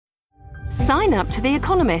Sign up to The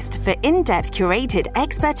Economist for in-depth curated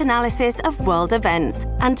expert analysis of world events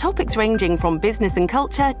and topics ranging from business and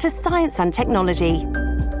culture to science and technology.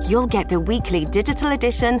 You'll get the weekly digital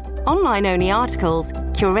edition, online-only articles,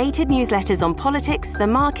 curated newsletters on politics, the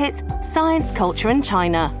markets, science, culture and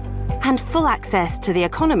China, and full access to The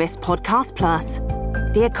Economist Podcast Plus.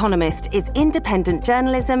 The Economist is independent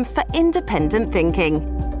journalism for independent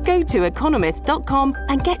thinking. Go to economist.com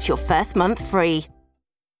and get your first month free.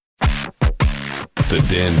 The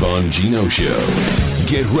Dan Bongino Show.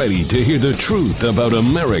 Get ready to hear the truth about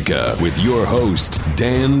America with your host,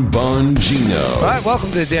 Dan Bongino. All right, welcome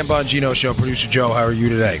to the Dan Bongino Show. Producer Joe, how are you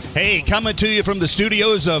today? Hey, coming to you from the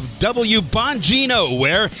studios of W. Bongino,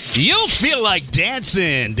 where you'll feel like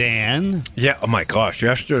dancing, Dan. Yeah, oh my gosh,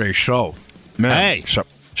 yesterday's show. Man, Hey. So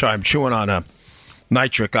I'm chewing on a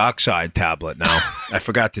nitric oxide tablet now. I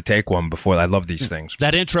forgot to take one before. I love these things.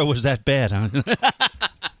 That intro was that bad, huh?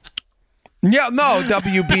 Yeah, no,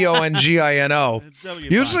 WBONGINO.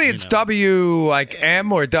 Usually it's W like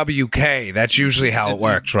M or WK. That's usually how it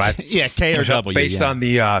works, right? Yeah, K or W. Based on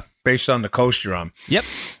the coast you're on. Yep.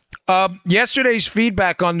 Yesterday's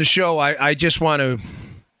feedback on the show, I just want to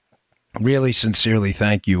really sincerely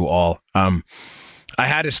thank you all. I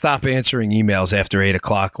had to stop answering emails after 8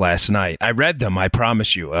 o'clock last night. I read them, I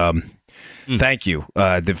promise you. Thank you.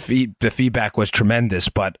 The feedback was tremendous,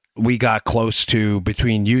 but we got close to,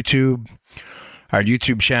 between YouTube, our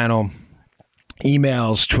YouTube channel,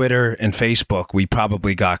 emails, Twitter, and Facebook, we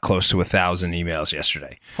probably got close to 1,000 emails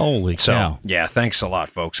yesterday. Holy cow. So, yeah, thanks a lot,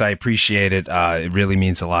 folks. I appreciate it. It really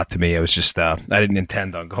means a lot to me. It was just, I didn't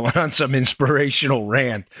intend on going on some inspirational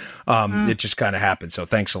rant. It just kind of happened. So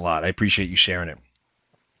thanks a lot. I appreciate you sharing it.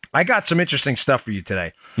 I got some interesting stuff for you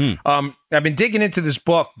today. I've been digging into this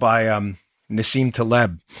book by Nassim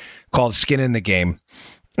Taleb called Skin in the Game.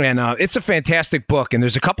 And it's a fantastic book. And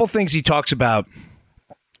there's a couple things he talks about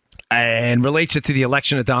and relates it to the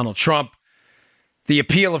election of Donald Trump, the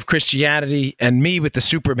appeal of Christianity, and me with the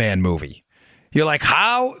Superman movie. You're like,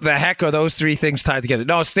 how the heck are those three things tied together?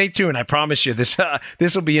 No, stay tuned. I promise you this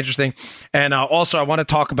will be interesting. And also, I want to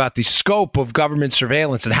talk about the scope of government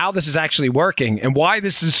surveillance and how this is actually working and why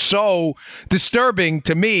this is so disturbing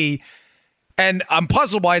to me. And I'm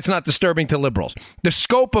puzzled why it's not disturbing to liberals. The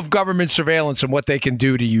scope of government surveillance and what they can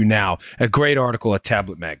do to you now. A great article at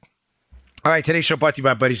Tablet Mag. All right, today's show brought to you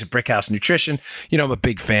by buddies at Brickhouse Nutrition. You know, I'm a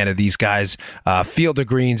big fan of these guys. Field of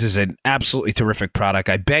Greens is an absolutely terrific product.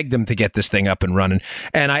 I begged them to get this thing up and running.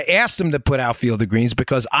 And I asked them to put out Field of Greens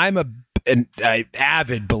because I'm an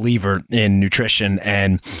avid believer in nutrition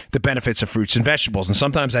and the benefits of fruits and vegetables. And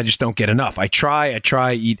sometimes I just don't get enough. I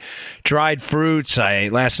eat dried fruits.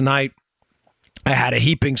 Last night, I had a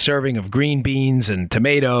heaping serving of green beans and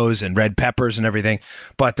tomatoes and red peppers and everything,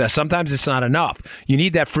 but sometimes it's not enough. You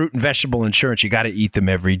need that fruit and vegetable insurance. You got to eat them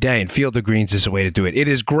every day, and Field of Greens is a way to do it. It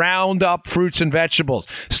is ground up fruits and vegetables,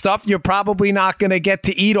 stuff you're probably not going to get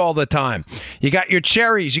to eat all the time. You got your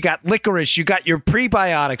cherries, you got licorice, you got your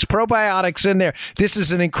prebiotics, probiotics in there. This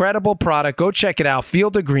is an incredible product. Go check it out,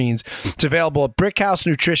 Field of Greens. It's available at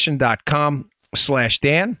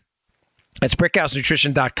brickhousenutrition.com/Dan. That's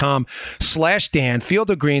brickhousenutrition.com/Dan. Field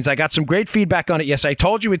of Greens. I got some great feedback on it. Yes, I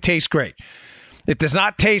told you it tastes great. It does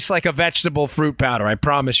not taste like a vegetable fruit powder, I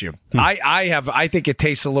promise you. I think it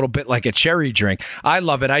tastes a little bit like a cherry drink. I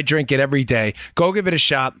love it. I drink it every day. Go give it a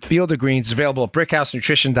shot. Field of Greens is available at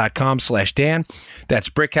brickhousenutrition.com/Dan. That's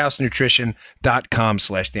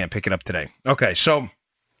brickhousenutrition.com/Dan. Pick it up today. Okay, so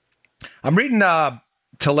I'm reading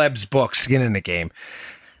Taleb's book, Skin in the Game.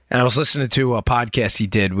 And I was listening to a podcast he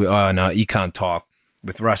did on Econ Talk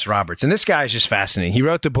with Russ Roberts. And this guy is just fascinating. He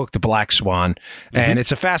wrote the book, The Black Swan, and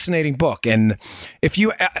it's a fascinating book. And if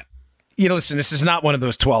you listen, this is not one of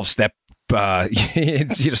those 12-step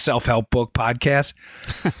self-help book podcasts.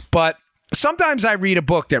 But sometimes I read a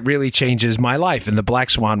book that really changes my life, and The Black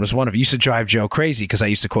Swan was one of it. It used to drive Joe crazy because I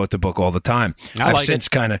used to quote the book all the time.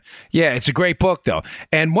 It's a great book, though.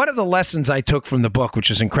 And one of the lessons I took from the book, which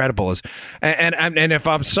is incredible, is, and if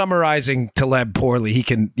I'm summarizing Taleb poorly, he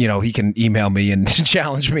can email me and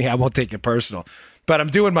challenge me. I won't take it personal. But I'm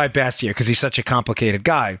doing my best here because he's such a complicated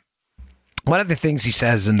guy. One of the things he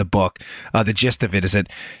says in the book, the gist of it is that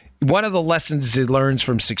one of the lessons he learns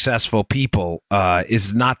from successful people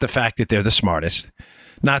is not the fact that they're the smartest,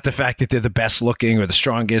 not the fact that they're the best looking or the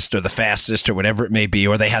strongest or the fastest or whatever it may be,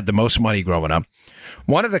 or they had the most money growing up.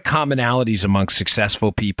 One of the commonalities among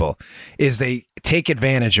successful people is they take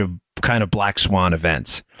advantage of kind of black swan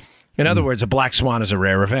events. In other words, a black swan is a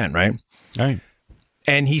rare event, right? Right.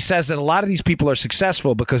 And he says that a lot of these people are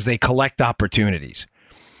successful because they collect opportunities.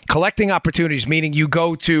 Collecting opportunities, meaning you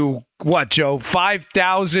go to, what, Joe,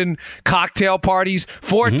 5,000 cocktail parties,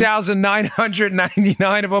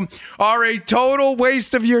 4,999 of them are a total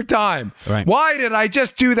waste of your time. Right. Why did I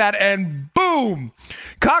just do that? And boom,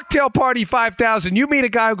 cocktail party 5,000. You meet a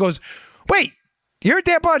guy who goes, wait, you're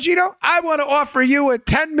Dan Bongino? I want to offer you a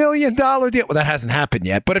 $10 million deal. Well, that hasn't happened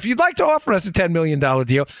yet. But if you'd like to offer us a $10 million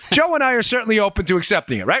deal, Joe and I are certainly open to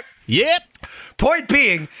accepting it, right? Yep. Point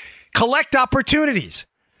being, collect opportunities.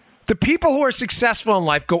 The people who are successful in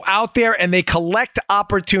life go out there and they collect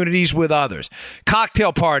opportunities with others.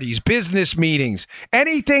 Cocktail parties, business meetings,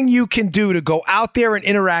 anything you can do to go out there and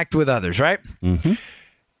interact with others, right? Mm-hmm.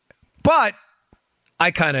 But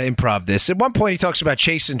I kind of improv this. At one point, he talks about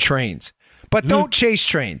chasing trains. But don't chase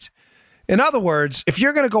trains. In other words, if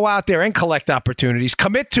you're going to go out there and collect opportunities,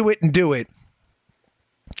 commit to it and do it.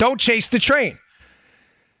 Don't chase the train.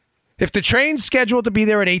 If the train's scheduled to be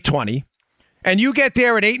there at 8:20 and you get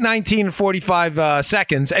there at 8:19 and 45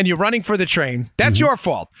 seconds and you're running for the train, that's your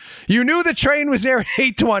fault. You knew the train was there at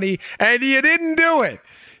 8:20 and you didn't do it.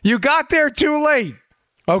 You got there too late.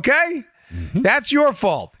 Okay? That's your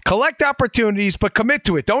fault. Collect opportunities, but commit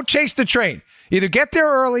to it. Don't chase the train. Either get there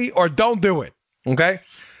early or don't do it. Okay?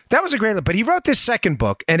 That was a great look. But he wrote this second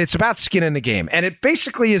book, and it's about skin in the game. And it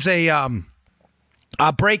basically is a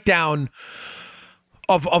breakdown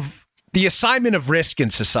of the assignment of risk in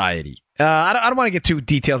society. I don't want to get too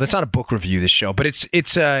detailed. It's not a book review, this show, but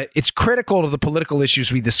it's critical to the political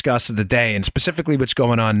issues we discuss of the day, and specifically what's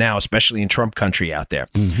going on now, especially in Trump country out there.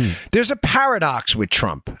 There's a paradox with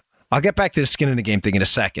Trump. I'll get back to the skin in the game thing in a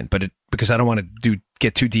second, but because I don't want to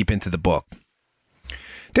get too deep into the book.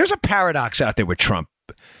 There's a paradox out there with Trump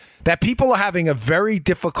that people are having a very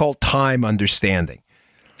difficult time understanding.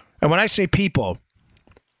 And when I say people,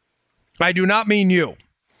 I do not mean you.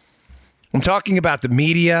 I'm talking about the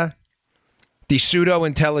media, the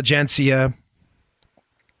pseudo-intelligentsia,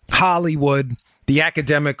 Hollywood, the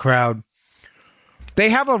academic crowd.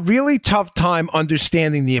 They have a really tough time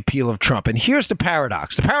understanding the appeal of Trump. And here's the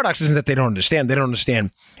paradox. The paradox isn't that they don't understand. They don't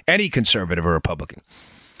understand any conservative or Republican.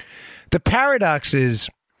 The paradox is,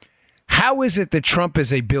 how is it that Trump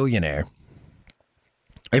is a billionaire,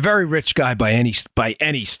 a very rich guy by any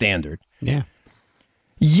standard? Yeah.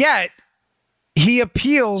 Yet he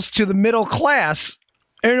appeals to the middle class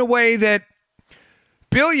in a way that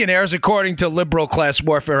billionaires, according to liberal class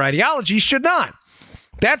warfare ideology, should not.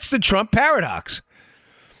 That's the Trump paradox.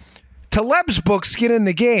 Taleb's book, Skin in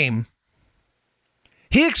the Game,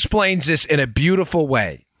 he explains this in a beautiful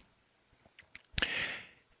way.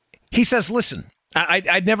 He says, listen,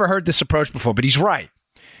 I'd never heard this approach before, but he's right.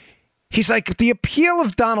 He's like, the appeal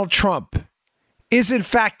of Donald Trump is, in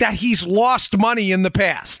fact, that he's lost money in the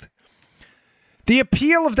past. The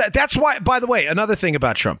appeal of that's why, by the way, another thing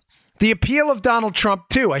about Trump, the appeal of Donald Trump,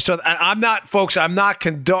 too. I'm not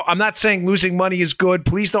saying losing money is good.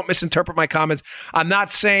 Please don't misinterpret my comments. I'm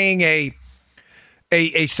not saying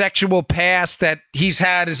a sexual past that he's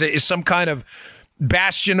had is some kind of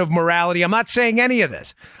bastion of morality. I'm not saying any of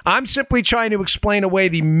this. I'm simply trying to explain away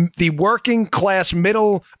the working class,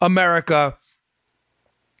 middle America,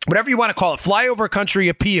 whatever you want to call it, flyover country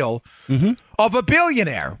appeal of a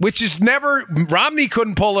billionaire, which is never, Romney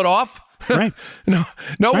couldn't pull it off. Right.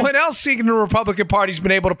 No one else in the Republican Party's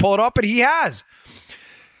been able to pull it off, but he has.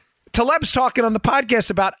 Taleb's talking on the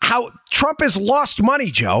podcast about how Trump has lost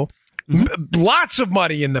money, Joe. Lots of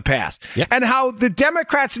money in the past. Yeah. And how the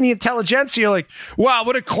Democrats and the intelligentsia are like, wow,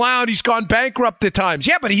 what a clown. He's gone bankrupt at times.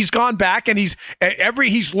 Yeah, but he's gone back and he's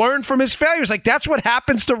learned from his failures. Like, that's what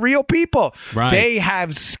happens to real people. Right. They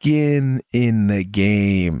have skin in the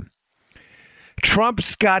game.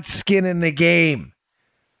 Trump's got skin in the game.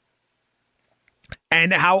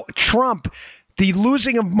 And how Trump, the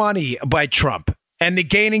losing of money by Trump, and the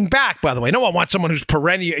gaining back, by the way. No one wants someone who's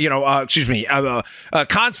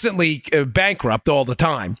constantly bankrupt all the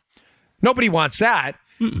time. Nobody wants that.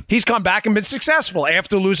 He's come back and been successful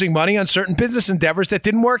after losing money on certain business endeavors that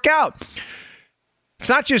didn't work out. It's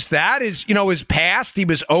not just that. His past, he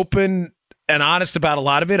was open and honest about a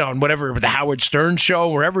lot of it on whatever, the Howard Stern show,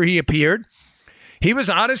 wherever he appeared. He was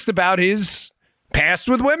honest about his past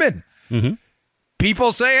with women.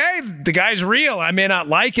 People say, hey, the guy's real. I may not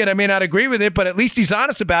like it. I may not agree with it, but at least he's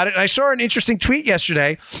honest about it. And I saw an interesting tweet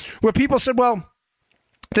yesterday where people said, well,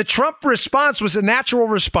 the Trump response was a natural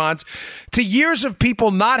response to years of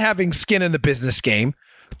people not having skin in the business game,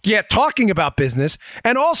 yet talking about business,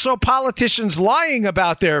 and also politicians lying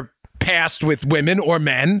about their past with women or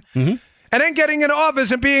men, and then getting in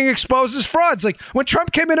office and being exposed as frauds. Like, when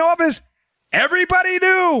Trump came in office, everybody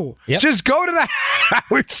knew. Yep. Just go to the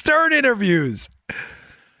Howard Stern interviews.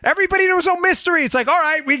 Everybody knows no mystery. It's like, all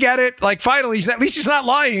right, we get it. Like, finally, at least he's not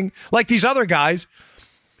lying like these other guys.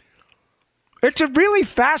 It's a really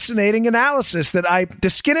fascinating analysis the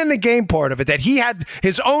skin in the game part of it, that he had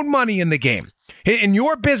his own money in the game. In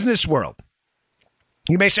your business world,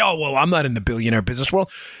 you may say, oh, well, I'm not in the billionaire business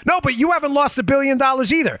world. No, but you haven't lost $1 billion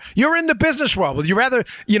either. You're in the business world. Would you rather,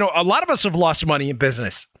 a lot of us have lost money in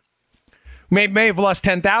business. May have lost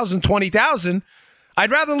 10,000, 20,000.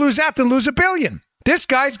 I'd rather lose that than lose $1 billion. This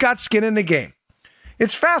guy's got skin in the game.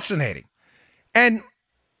 It's fascinating. And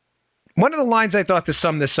one of the lines I thought to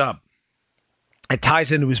sum this up, it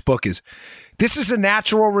ties into his book, is this is a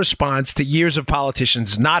natural response to years of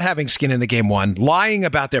politicians not having skin in the game, one, lying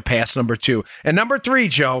about their past, number two, and number three,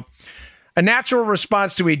 Joe, a natural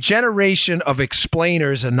response to a generation of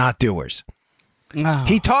explainers and not doers. Oh,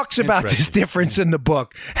 he talks about this difference in the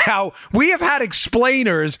book, how we have had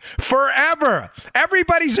explainers forever.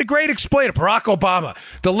 Everybody's a great explainer. Barack Obama,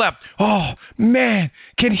 the left. Oh, man,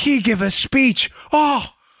 can he give a speech? Oh,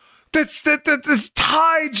 the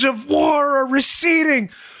tides of war are receding.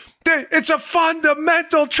 It's a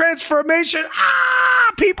fundamental transformation.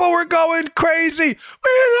 People were going crazy. We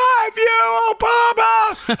love you,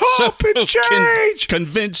 Obama. Hope and change.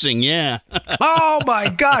 Convincing, yeah. Oh, my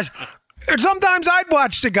gosh. Sometimes I'd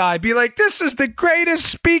watch the guy be like, this is the greatest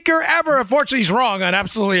speaker ever. Unfortunately, he's wrong on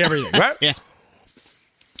absolutely everything, right? Yeah.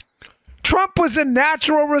 Trump was a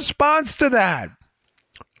natural response to that.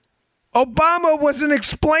 Obama was an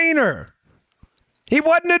explainer. He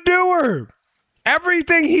wasn't a doer.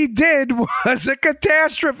 Everything he did was a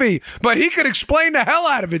catastrophe, but he could explain the hell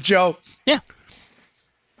out of it, Joe. Yeah.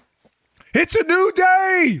 It's a new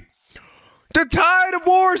day. The tide of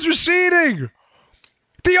war is receding.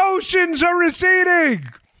 The oceans are receding.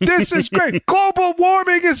 This is great. Global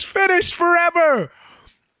warming is finished forever.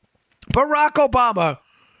 Barack Obama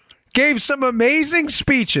gave some amazing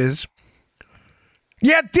speeches,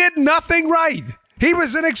 yet did nothing right. He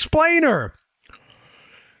was an explainer.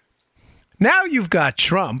 Now you've got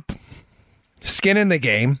Trump, skin in the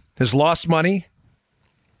game, has lost money,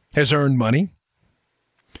 has earned money,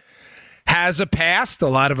 has a past, a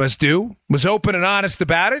lot of us do, was open and honest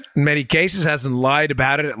about it, in many cases, hasn't lied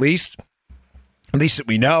about it at least that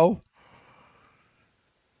we know.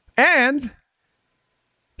 And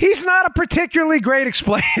he's not a particularly great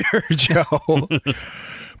explainer, Joe,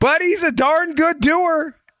 but he's a darn good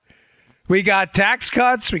doer. We got tax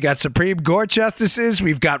cuts, we got Supreme Court justices,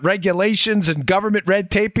 we've got regulations and government red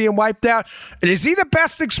tape being wiped out. Is he the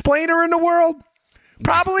best explainer in the world?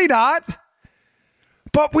 Probably not.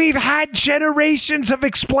 But we've had generations of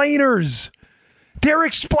explainers.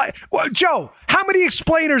 Joe, how many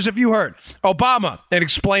explainers have you heard? Obama, an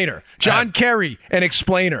explainer. John Kerry, an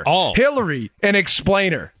explainer. All. Hillary, an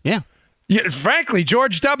explainer. Yeah. Frankly,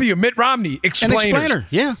 George W., Mitt Romney, explainers. An explainer,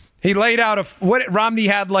 yeah. He laid out Romney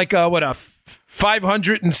had like a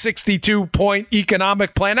 562-point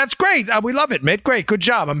economic plan. That's great. We love it, Mitt. Great. Good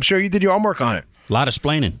job. I'm sure you did your homework on it. A lot of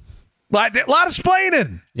splaining. A lot of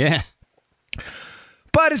splaining. Yeah.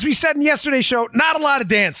 But as we said in yesterday's show, not a lot of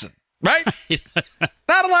dancing, right?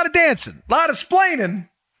 Not a lot of dancing. A lot of splaining,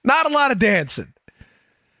 not a lot of dancing.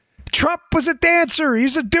 Trump was a dancer. He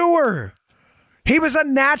was a doer. He was a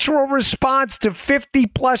natural response to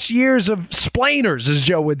 50-plus years of splainers, as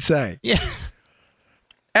Joe would say. Yeah.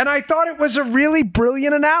 And I thought it was a really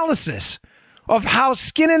brilliant analysis of how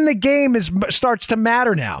skin in the game starts to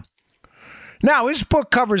matter now. Now, his book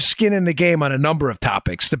covers skin in the game on a number of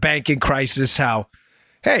topics. The banking crisis, the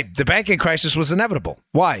banking crisis was inevitable.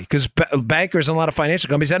 Why? Because bankers and a lot of financial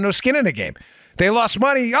companies had no skin in the game. They lost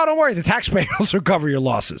money. Oh, don't worry. The taxpayers will cover your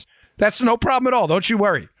losses. That's no problem at all. Don't you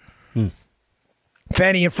worry.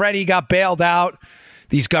 Fannie and Freddie got bailed out.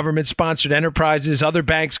 These government-sponsored enterprises, other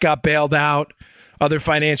banks got bailed out. Other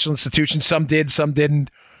financial institutions, some did, some didn't.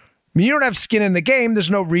 When you don't have skin in the game, there's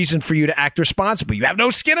no reason for you to act responsibly. You have no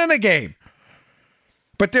skin in the game.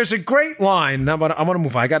 But there's a great line. I want to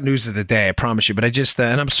move on. I got news of the day, I promise you. But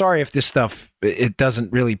and I'm sorry if this stuff, it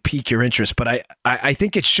doesn't really pique your interest, but I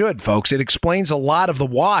think it should, folks. It explains a lot of the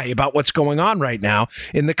why about what's going on right now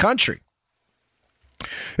in the country.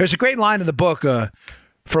 There's a great line in the book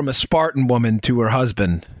from a Spartan woman to her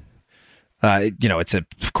husband.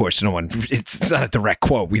 Of course, it's not a direct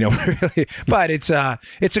quote. We don't really, but it's a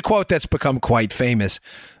quote that's become quite famous.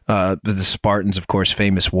 The Spartans, of course,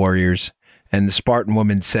 famous warriors. And the Spartan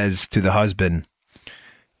woman says to the husband,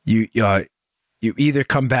 you either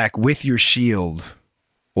come back with your shield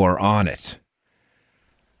or on it.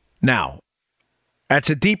 Now, that's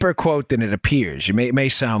a deeper quote than it appears. It may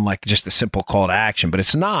sound like just a simple call to action, but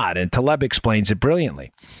it's not. And Taleb explains it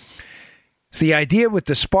brilliantly. So the idea with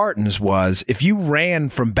the Spartans was if you ran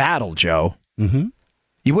from battle, Joe,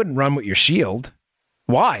 you wouldn't run with your shield.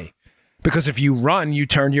 Why? Because if you run, you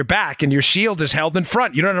turn your back and your shield is held in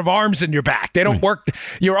front. You don't have arms in your back. They don't work.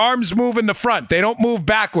 Your arms move in the front. They don't move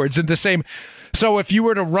backwards in the same. So if you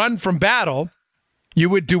were to run from battle, you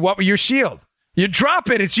would do what with your shield? You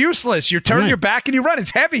drop it. It's useless. You turn your back and you run.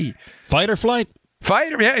 It's heavy. Fight or flight.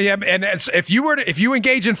 Fight, yeah. And if you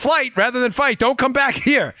engage in flight rather than fight, don't come back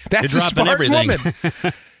here. That's a Spartan woman.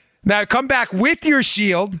 Now come back with your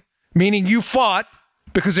shield, meaning you fought.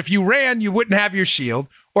 Because if you ran, you wouldn't have your shield.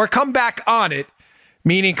 Or come back on it,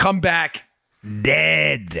 meaning come back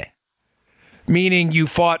dead. Meaning you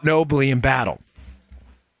fought nobly in battle.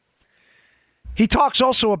 He talks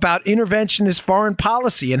also about interventionist foreign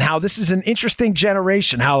policy and how this is an interesting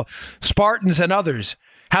generation, how Spartans and others,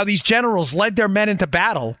 how these generals led their men into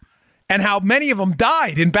battle, and how many of them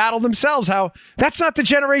died in battle themselves, how that's not the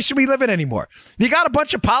generation we live in anymore. You got a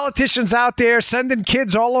bunch of politicians out there sending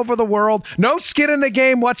kids all over the world, no skin in the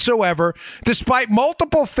game whatsoever, despite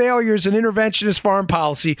multiple failures in interventionist foreign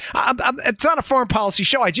policy. It's not a foreign policy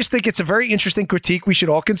show. I just think it's a very interesting critique we should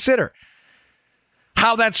all consider.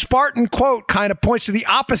 How that Spartan quote kind of points to the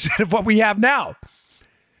opposite of what we have now.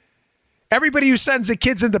 Everybody who sends the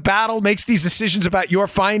kids into battle makes these decisions about your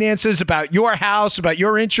finances, about your house, about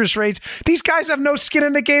your interest rates. These guys have no skin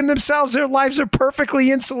in the game themselves. Their lives are perfectly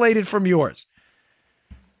insulated from yours.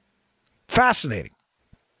 Fascinating.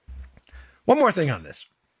 One more thing on this.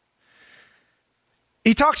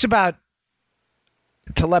 Taleb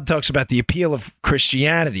talks about the appeal of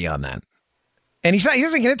Christianity on that. And he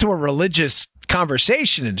doesn't get into a religious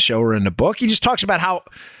conversation in the show or in the book. He just talks about how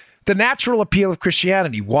the natural appeal of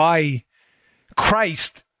Christianity, why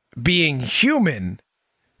Christ being human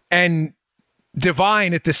and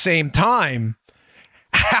divine at the same time,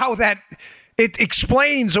 how that it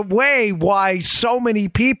explains away why so many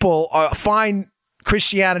people find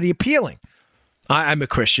Christianity appealing. I'm a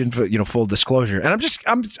Christian, for full disclosure, and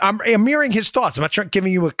I'm mirroring his thoughts. I'm not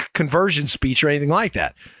giving you a conversion speech or anything like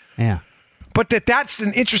that. Yeah, but that's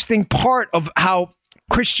an interesting part of how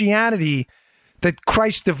Christianity. That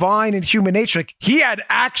Christ's divine and human nature, he had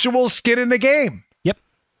actual skin in the game. Yep.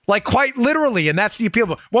 Like quite literally, and that's the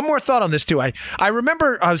appeal. One more thought on this too. I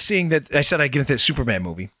remember I was seeing that, I said I'd get into the Superman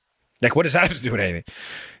movie. Like, what does that have to do with anything?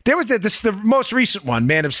 There was the most recent one,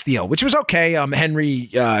 Man of Steel, which was okay. Henry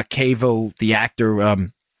Cavill, the actor, I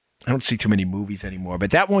don't see too many movies anymore, but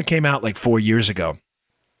that one came out like 4 years ago.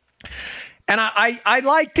 And I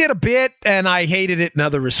liked it a bit, and I hated it in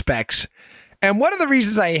other respects. And one of the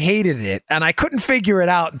reasons I hated it, and I couldn't figure it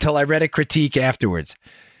out until I read a critique afterwards,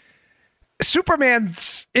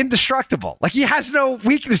 Superman's indestructible. Like, he has no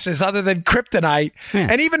weaknesses other than kryptonite. Yeah.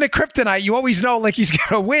 And even the kryptonite, you always know like he's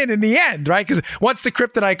going to win in the end, right? Because once the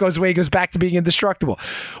kryptonite goes away, he goes back to being indestructible.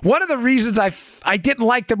 One of the reasons I didn't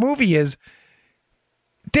like the movie is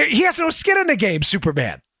he has no skin in the game,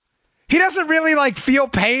 Superman. He doesn't really feel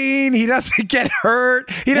pain. He doesn't get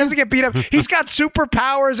hurt. He doesn't get beat up. He's got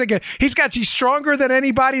superpowers. He's stronger than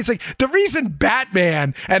anybody. It's like the reason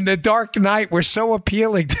Batman and The Dark Knight were so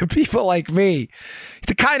appealing to people like me,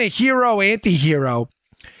 the kind of hero, anti-hero,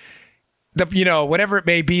 whatever it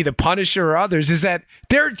may be, the Punisher or others, is that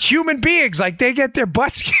they're human beings. Like, they get their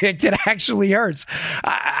butts kicked. It actually hurts.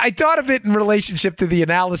 I thought of it in relationship to the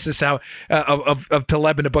analysis of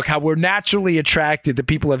Taleb in the book, how we're naturally attracted to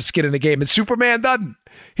people who have skin in the game, and Superman doesn't.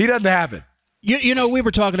 He doesn't have it. We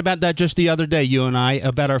were talking about that just the other day, you and I,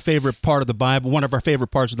 about our favorite part of the Bible. One of our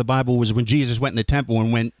favorite parts of the Bible was when Jesus went in the temple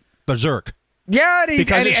and went berserk. Yeah,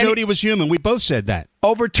 because it showed he was human. We both said that.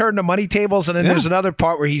 Overturned the money tables, and then there's another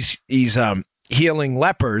part where he's healing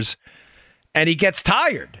lepers, and he gets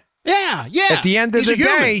tired. Yeah. At the end of the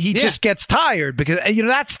day, he just gets tired because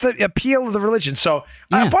that's the appeal of the religion. So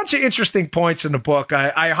a bunch of interesting points in the book.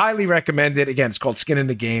 I highly recommend it. Again, it's called Skin in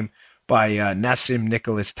the Game by Nassim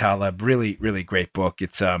Nicholas Taleb. Really, really great book.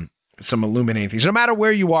 It's some illuminating things. No matter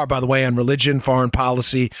where you are, by the way, on religion, foreign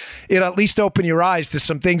policy, it'll at least open your eyes to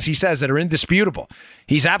some things he says that are indisputable.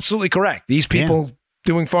 He's absolutely correct. These people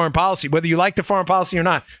doing foreign policy, whether you like the foreign policy or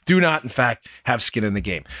not, do not, in fact, have skin in the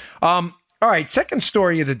game. All right, second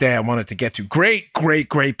story of the day I wanted to get to.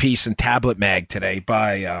 Great piece in Tablet Mag today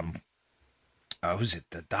by who's it?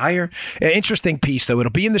 The Dyer? Interesting piece, though.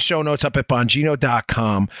 It'll be in the show notes up at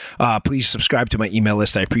Bongino.com. Please subscribe to my email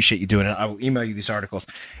list. I appreciate you doing it. I will email you these articles.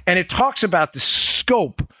 And it talks about the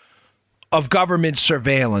scope of government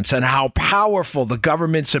surveillance and how powerful the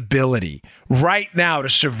government's ability right now to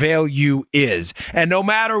surveil you is. And no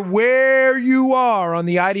matter where you are on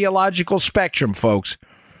the ideological spectrum, folks,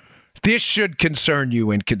 this should concern you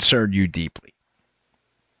and concern you deeply.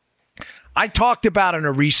 I talked about in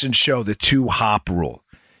a recent show the 2-hop rule.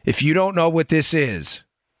 If you don't know what this is,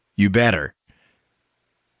 you better.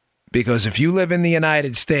 Because if you live in the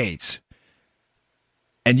United States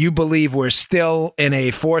and you believe we're still in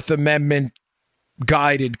a Fourth Amendment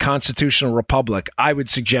guided constitutional republic, I would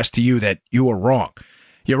suggest to you that you are wrong.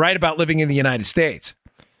 You're right about living in the United States.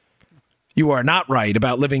 You are not right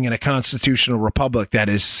about living in a constitutional republic that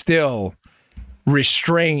is still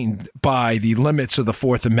restrained by the limits of the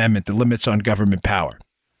Fourth Amendment, the limits on government power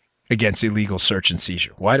against illegal search and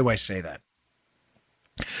seizure. Why do I say that?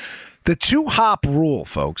 The 2-hop rule,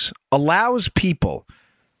 folks, allows people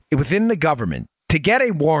within the government to get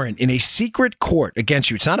a warrant in a secret court against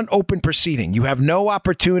you. It's not an open proceeding. You have no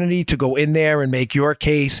opportunity to go in there and make your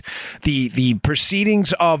case. The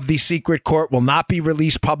proceedings of the secret court will not be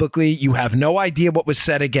released publicly. You have no idea what was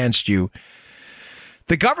said against you.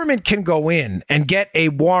 The government can go in and get a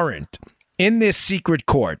warrant in this secret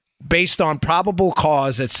court based on probable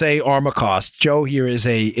cause that say Armacost. Joe here is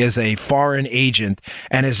a foreign agent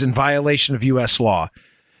and is in violation of U.S. law.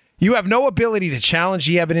 You have no ability to challenge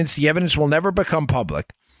the evidence. The evidence will never become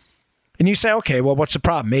public. And you say, okay, well, what's the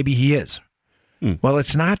problem? Maybe he is. Well,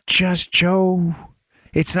 it's not just Joe.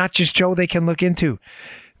 It's not just Joe they can look into.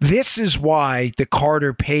 This is why the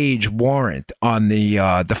Carter Page warrant on the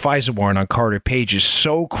FISA warrant on Carter Page is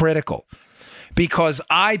so critical, because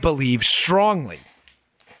I believe strongly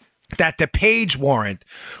that the Page warrant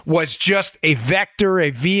was just a vector, a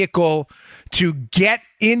vehicle to get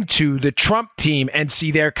into the Trump team and see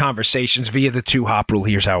their conversations via the 2-hop rule.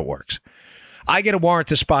 Here's how it works. I get a warrant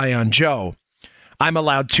to spy on Joe. I'm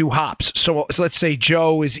allowed 2 hops. So let's say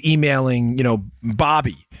Joe is emailing,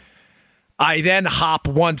 Bobby. I then hop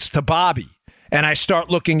once to Bobby, and I start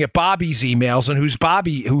looking at Bobby's emails and who's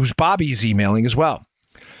Bobby's emailing as well.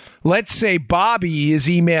 Let's say Bobby is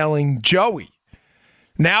emailing Joey.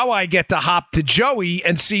 Now I get to hop to Joey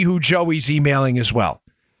and see who Joey's emailing as well.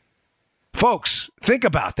 Folks, think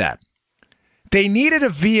about that. They needed a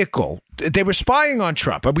vehicle. They were spying on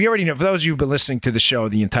Trump. We already know, for those of you who've been listening to the show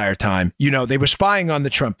the entire time, they were spying on the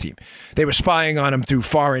Trump team. They were spying on him through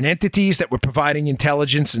foreign entities that were providing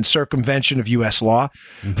intelligence and circumvention of U.S. law.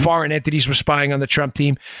 Mm-hmm. Foreign entities were spying on the Trump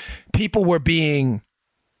team. People were being,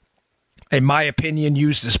 in my opinion,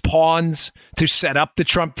 used as pawns to set up the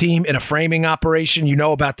Trump team in a framing operation. You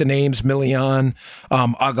know about the names Milian,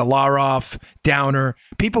 Agalarov, Downer,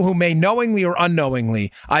 people who may knowingly or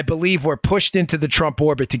unknowingly, I believe, were pushed into the Trump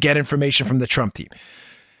orbit to get information from the Trump team.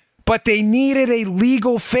 But they needed a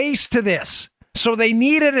legal face to this. So they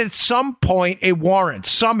needed at some point a warrant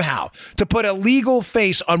somehow to put a legal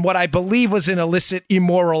face on what I believe was an illicit,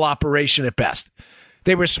 immoral operation at best.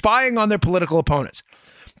 They were spying on their political opponents.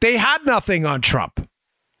 They had nothing on Trump.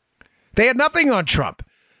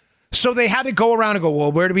 So they had to go around and go,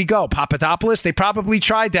 well, where do we go? Papadopoulos? They probably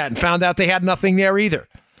tried that and found out they had nothing there either.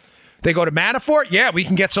 They go to Manafort? Yeah, we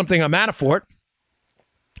can get something on Manafort,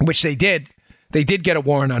 which they did. They did get a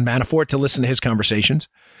warrant on Manafort to listen to his conversations.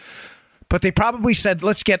 But they probably said,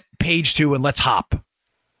 let's get Page 2 and let's hop.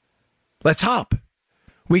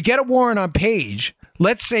 We get a warrant on Page.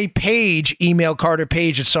 Let's say Page emailed Carter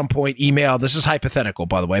Page at some point. This is hypothetical,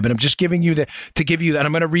 by the way, but I'm just giving you to give you, and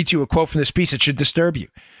I'm going to read to you a quote from this piece that should disturb you.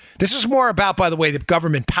 This is more about, by the way, the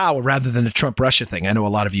government power rather than the Trump-Russia thing. I know a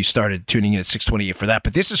lot of you started tuning in at 628 for that,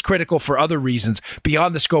 but this is critical for other reasons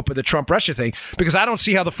beyond the scope of the Trump-Russia thing, because I don't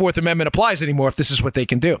see how the Fourth Amendment applies anymore if this is what they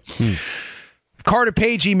can do. Carter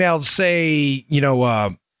Page emailed, say,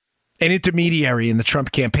 an intermediary in the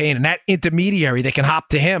Trump campaign, and that intermediary, they can hop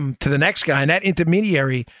to him, to the next guy, and that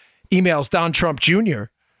intermediary emails Don Trump Jr.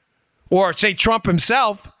 or say Trump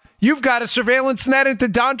himself. You've got a surveillance net into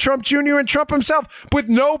Don Trump Jr. and Trump himself with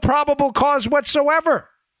no probable cause whatsoever.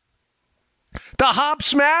 The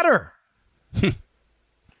hops matter.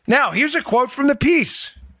 Now, here's a quote from the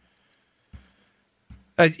piece.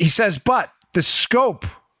 He says, but the scope,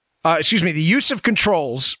 the use of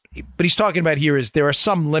controls, but he's talking about here is there are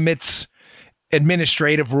some limits,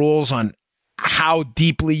 administrative rules on how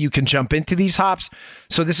deeply you can jump into these hops.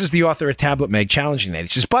 So this is the author of Tablet Mag challenging that. He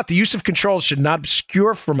says, but the use of controls should not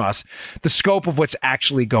obscure from us the scope of what's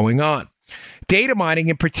actually going on. Data mining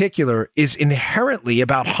in particular is inherently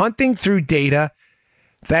about hunting through data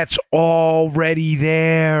that's already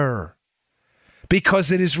there,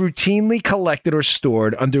 because it is routinely collected or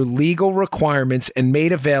stored under legal requirements and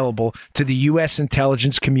made available to the U.S.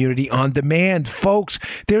 intelligence community on demand. Folks,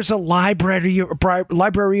 there's a library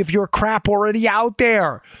of your crap already out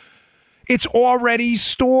there. It's already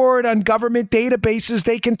stored on government databases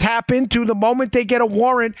they can tap into the moment they get a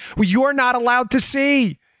warrant you're not allowed to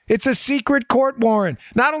see. It's a secret court warrant.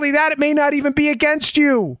 Not only that, it may not even be against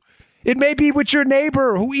you. It may be with your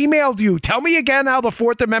neighbor who emailed you. Tell me again how the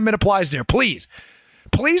Fourth Amendment applies there, please.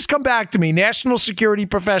 Please come back to me, national security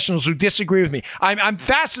professionals who disagree with me. I'm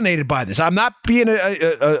fascinated by this. I'm not being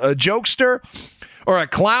a jokester or a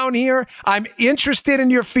clown here. I'm interested in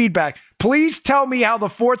your feedback. Please tell me how the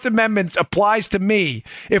Fourth Amendment applies to me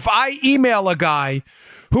if I email a guy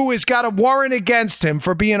who has got a warrant against him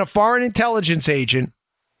for being a foreign intelligence agent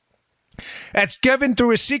that's given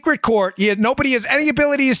through a secret court. Nobody has any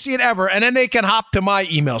ability to see it ever, and then they can hop to my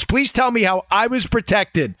emails. Please tell me how I was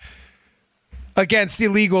protected against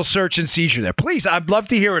illegal search and seizure there. Please, I'd love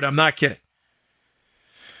to hear it. I'm not kidding.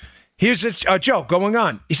 Here's a joke going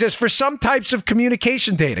on. He says, for some types of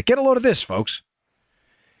communication data, get a load of this, folks.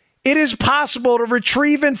 It is possible to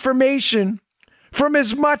retrieve information from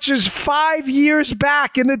as much as 5 years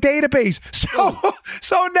back in the database.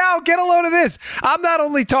 So now get a load of this. I'm not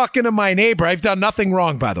only talking to my neighbor. I've done nothing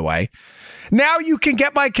wrong, by the way. Now you can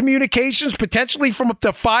get my communications potentially from up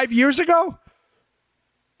to 5 years ago.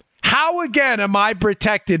 How, again, am I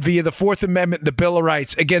protected via the Fourth Amendment and the Bill of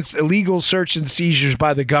Rights against illegal search and seizures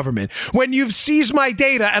by the government when you've seized my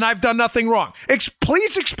data and I've done nothing wrong?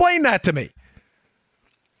 Please explain that to me.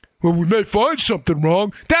 Well, we may find something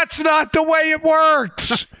wrong. That's not the way it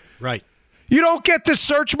works. Right. You don't get to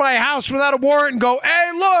search my house without a warrant and go,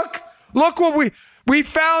 hey, look what we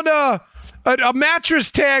found a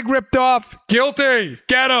mattress tag ripped off. Guilty.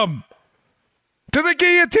 Get him. To the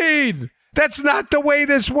guillotine. That's not the way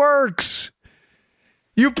this works.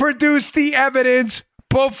 You produce the evidence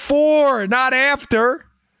before, not after.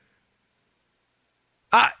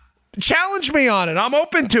 Challenge me on it. I'm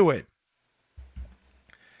open to it.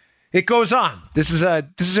 It goes on. This is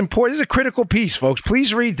important. This is a critical piece, folks.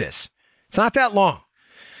 Please read this. It's not that long.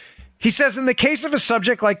 He says, in the case of a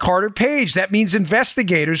subject like Carter Page, that means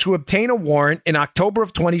investigators who obtain a warrant in October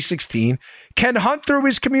of 2016 can hunt through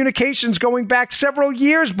his communications going back several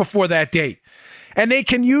years before that date. And they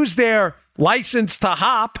can use their license to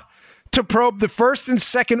hop to probe the first and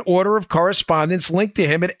second order of correspondence linked to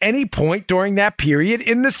him at any point during that period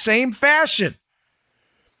in the same fashion.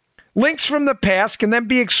 Links from the past can then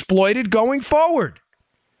be exploited going forward.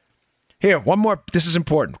 Here, one more. This is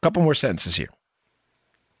important. A couple more sentences here.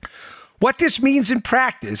 What this means in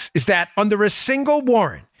practice is that under a single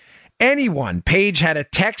warrant, anyone Page had a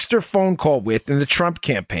text or phone call with in the Trump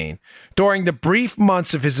campaign during the brief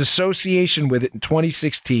months of his association with it in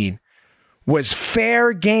 2016 was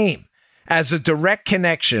fair game as a direct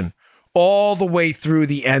connection all the way through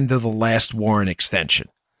the end of the last warrant extension.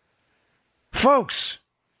 Folks,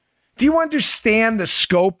 do you understand the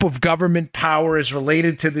scope of government power as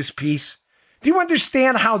related to this piece? Do you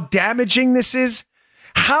understand how damaging this is?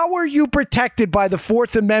 How are you protected by the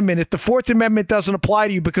Fourth Amendment if the Fourth Amendment doesn't apply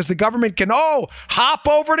to you because the government can, hop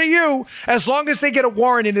over to you as long as they get a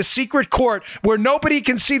warrant in a secret court where nobody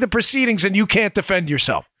can see the proceedings and you can't defend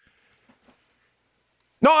yourself?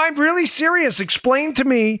 No, I'm really serious. Explain to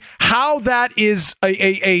me how that is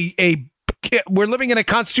we're living in a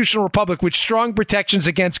constitutional republic with strong protections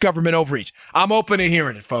against government overreach. I'm open to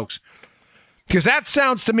hearing it, folks. Because that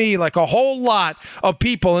sounds to me like a whole lot of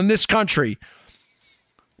people in this country,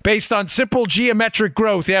 based on simple geometric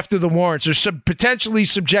growth after the warrants, are potentially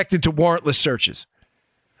subjected to warrantless searches.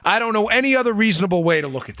 I don't know any other reasonable way to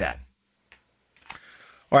look at that.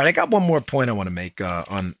 All right, I got one more point I want to make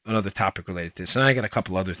on another topic related to this, and I got a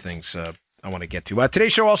couple other things I want to get to.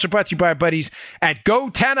 Today's show also brought to you by our buddies at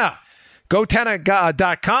GoTenna.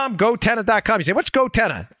 GoTenna.com, GoTenna.com. You say, what's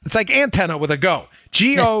GoTenna? It's like antenna with a go.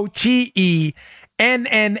 GoTenna.com.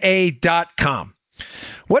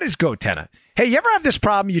 What is GoTenna? Hey, you ever have this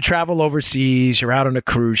problem? You travel overseas, you're out on a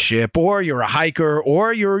cruise ship, or you're a hiker,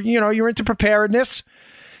 or you're into preparedness.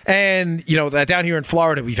 And, down here in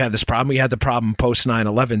Florida, we've had this problem. We had the problem post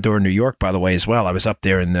 9/11 during New York, by the way, as well. I was up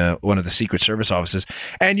there in one of the Secret Service offices,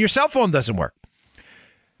 and your cell phone doesn't work.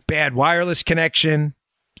 Bad wireless connection.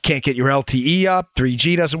 Can't get your LTE up.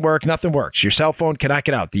 3G doesn't work. Nothing works. Your cell phone cannot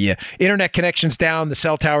get out. The internet connection's down. The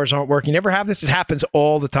cell towers aren't working. You ever have this? It happens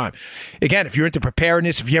all the time. Again, if you're into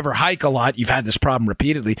preparedness, if you ever hike a lot, you've had this problem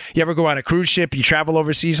repeatedly. You ever go on a cruise ship, you travel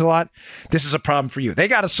overseas a lot, this is a problem for you. They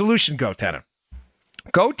got a solution, GoTenna.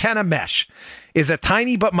 GoTenna Mesh is a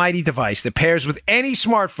tiny but mighty device that pairs with any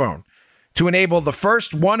smartphone to enable the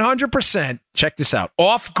first 100%, check this out,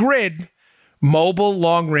 off-grid mobile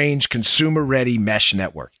long-range consumer-ready mesh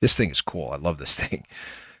network. This thing is cool. I love this thing.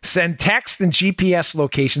 Send text and GPS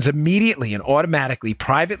locations immediately and automatically,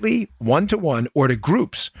 privately, one-to-one, or to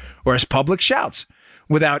groups, or as public shouts,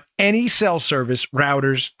 without any cell service,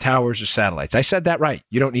 routers, towers, or satellites. I said that right.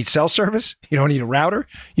 You don't need cell service. You don't need a router.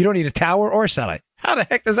 You don't need a tower or a satellite. How the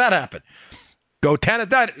heck does that happen?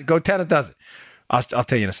 GoTenna does it. I'll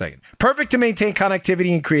tell you in a second. Perfect to maintain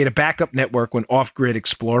connectivity and create a backup network when off-grid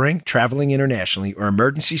exploring, traveling internationally, or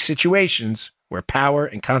emergency situations where power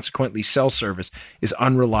and consequently cell service is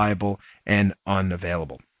unreliable and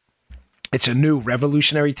unavailable. It's a new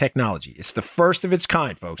revolutionary technology. It's the first of its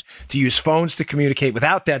kind, folks, to use phones to communicate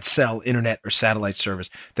without that cell, internet, or satellite service.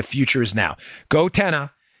 The future is now.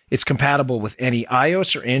 GoTenna. It's compatible with any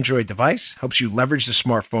iOS or Android device, helps you leverage the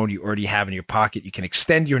smartphone you already have in your pocket. You can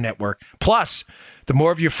extend your network. Plus, the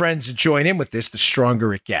more of your friends that join in with this, the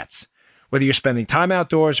stronger it gets. Whether you're spending time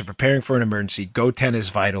outdoors or preparing for an emergency, GoTenna is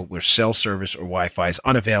vital where cell service or Wi-Fi is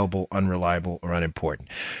unavailable, unreliable, or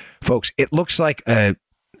unimportant. Folks, it looks like a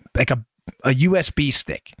USB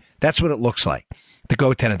stick. That's what it looks like. The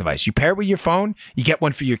GoTenna device. You pair it with your phone, you get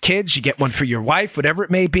one for your kids, you get one for your wife, whatever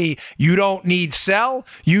it may be. You don't need cell,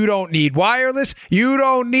 you don't need wireless, you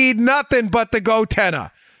don't need nothing but the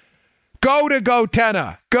GoTenna. Go to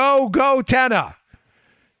GoTenna. Go GoTenna.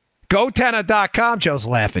 GoTenna.com. Joe's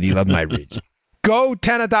laughing. He loved my reads.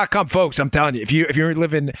 GoTenna.com, folks. I'm telling you, if you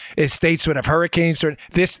live in states that have hurricanes,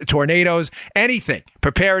 tornadoes, anything,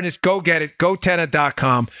 preparedness, go get it.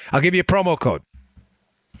 GoTenna.com. I'll give you a promo code.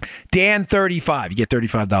 Dan35. You get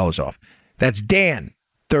 $35 off. That's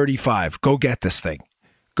Dan35. Go get this thing.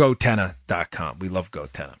 GoTenna.com. We love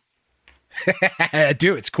GoTenna. I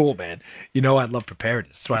do. It's cool, man. You know I love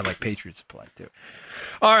preparedness. That's why I like Patriot Supply, too.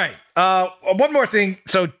 All right. One more thing.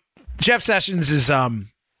 So Jeff Sessions is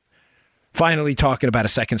finally talking about a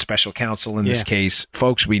second special counsel in this case.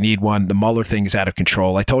 Folks, we need one. The Mueller thing is out of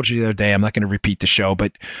control. I told you the other day, I'm not going to repeat the show,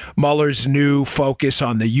 but Mueller's new focus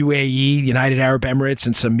on the UAE, United Arab Emirates,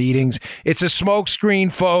 and some meetings. It's a smokescreen,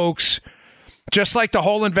 folks. Just like the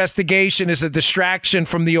whole investigation is a distraction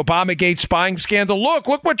from the Obamagate spying scandal. Look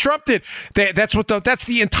what Trump did. That's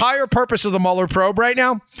the entire purpose of the Mueller probe right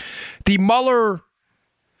now. The Mueller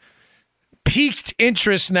piqued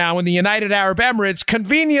interest now in the United Arab Emirates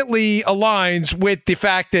conveniently aligns with the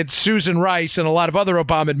fact that Susan Rice and a lot of other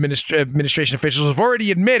Obama administration officials have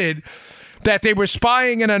already admitted that they were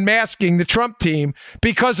spying and unmasking the Trump team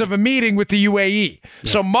because of a meeting with the UAE. Yeah.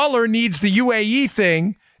 So Mueller needs the UAE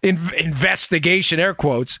thing, investigation, air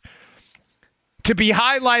quotes, to be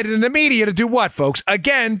highlighted in the media to do what, folks?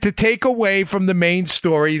 Again, to take away from the main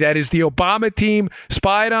story that is the Obama team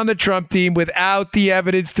spied on the Trump team without the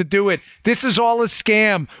evidence to do it. This is all a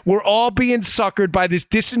scam. We're all being suckered by this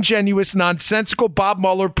disingenuous, nonsensical Bob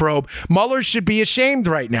Mueller probe. Mueller should be ashamed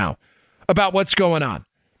right now about what's going on.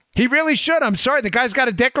 He really should. I'm sorry. The guy's got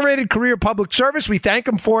a decorated career public service. We thank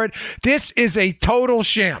him for it. This is a total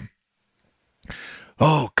sham.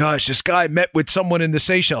 Oh, gosh, this guy met with someone in the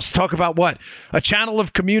Seychelles. Talk about what? A channel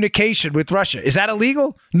of communication with Russia. Is that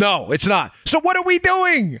illegal? No, it's not. So what are we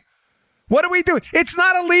doing? What are we doing? It's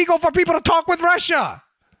not illegal for people to talk with Russia.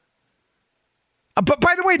 But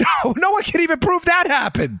by the way, no one can even prove that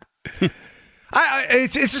happened.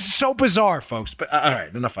 It's just so bizarre, folks. But all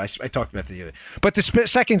right, enough. I talked about the other. But the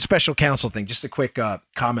second special counsel thing, just a quick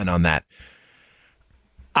comment on that.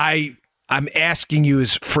 I'm asking you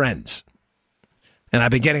as friends. And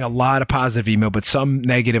I've been getting a lot of positive email, but some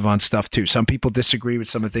negative on stuff too. Some people disagree with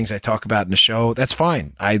some of the things I talk about in the show. That's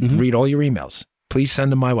fine. I read all your emails. Please send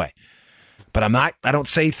them my way. But I don't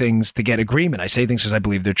say things to get agreement. I say things because I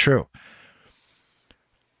believe they're true.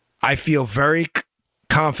 I feel very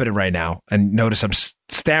confident right now. And notice I'm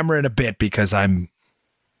stammering a bit because I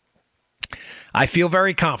feel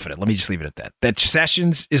very confident. Let me just leave it at that. That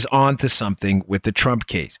Sessions is on to something with the Trump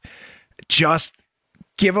case. Just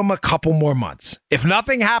give him a couple more months. If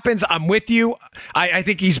nothing happens, I'm with you. I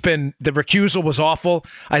think the recusal was awful.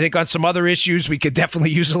 I think on some other issues, we could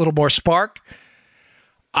definitely use a little more spark.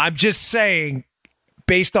 I'm just saying,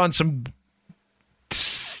 based on some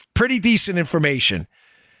pretty decent information,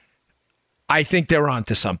 I think they're on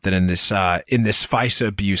to something in this FISA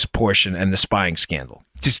abuse portion and the spying scandal.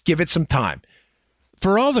 Just give it some time.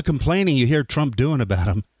 For all the complaining you hear Trump doing about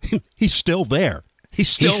him, he's still there. He's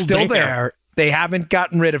still there. They haven't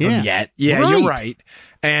gotten rid of him yet. Yeah, right. You're right.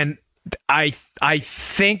 And I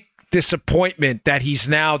think disappointment that he's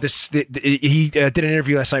now he did an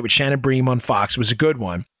interview last night with Shannon Bream on Fox. It was a good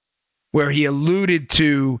one, where he alluded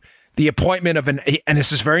to the appointment of and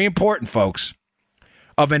this is very important, folks,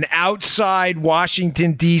 of an outside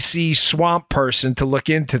Washington, D.C. swamp person to look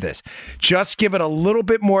into this. Just give it a little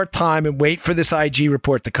bit more time and wait for this IG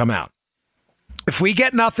report to come out. If we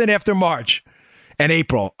get nothing after March and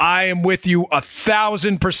April, I am with you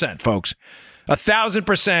 1,000%, folks.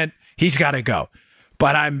 1,000%, he's got to go.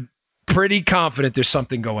 But I'm pretty confident there's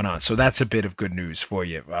something going on. So that's a bit of good news for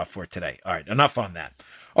you for today. All right, enough on that.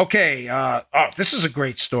 Okay, this is a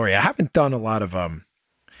great story. I haven't done a lot of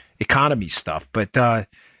economy stuff, but I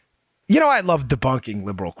love debunking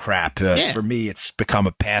liberal crap. For me, it's become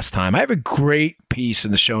a pastime. I have a great piece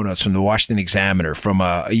in the show notes from the Washington Examiner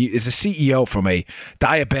is a CEO from a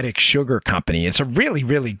diabetic sugar company. It's a really,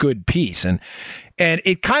 really good piece. And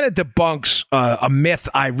it kind of debunks a myth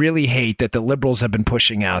I really hate that the liberals have been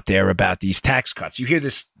pushing out there about these tax cuts. You hear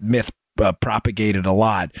this myth propagated a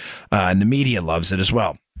lot, and the media loves it as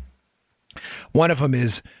well. One of them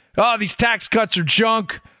is, these tax cuts are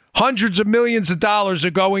junk. Hundreds of millions of dollars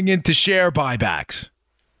are going into share buybacks.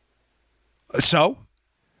 So,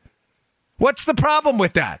 what's the problem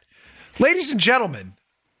with that? Ladies and gentlemen,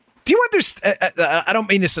 do you understand? I don't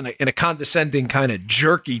mean this in a condescending kind of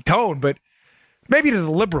jerky tone, but maybe to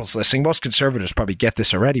the liberals listening, most conservatives probably get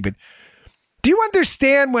this already, but do you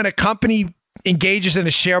understand when a company engages in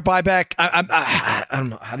a share buyback? I don't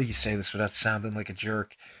know. How do you say this without sounding like a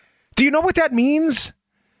jerk? Do you know what that means?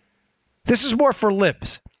 This is more for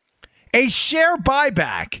libs. A share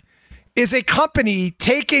buyback is a company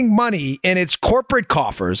taking money in its corporate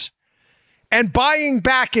coffers and buying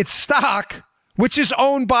back its stock, which is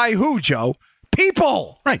owned by who, Joe?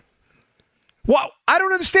 People. Right. Well, I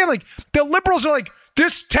don't understand. Like, the liberals are like,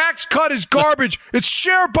 this tax cut is garbage. It's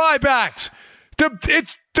share buybacks.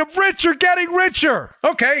 The rich are getting richer.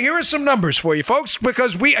 Okay, here are some numbers for you, folks,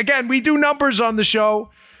 because we do numbers on the show.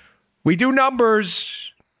 We do numbers.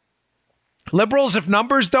 Liberals, if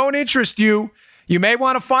numbers don't interest you, you may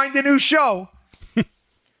want to find a new show.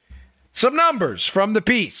 Some numbers from the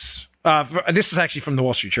piece. This is actually from the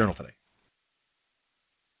Wall Street Journal today.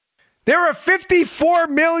 There are 54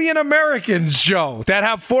 million Americans, Joe, that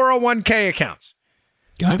have 401k accounts.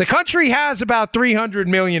 Okay. The country has about 300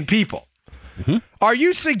 million people. Mm-hmm. Are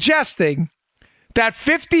you suggesting that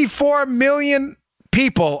 54 million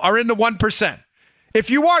people are in the 1%? If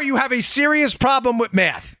you are, you have a serious problem with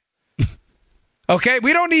math. Okay,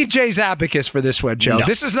 we don't need Jay's abacus for this one, Joe. No.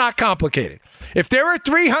 This is not complicated. If there are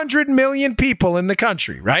 300 million people in the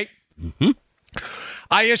country, right? Mm-hmm.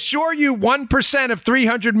 I assure you 1% of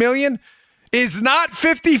 300 million is not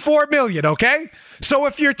 54 million, okay? So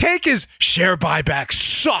if your take is share buybacks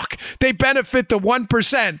suck, they benefit the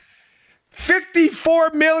 1%, 54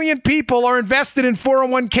 million people are invested in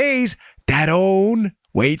 401ks that own,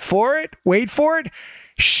 wait for it,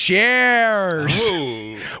 shares.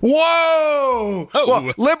 Oh. Whoa. Oh.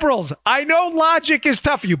 Well, liberals, I know logic is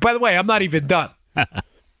tough for you. By the way, I'm not even done.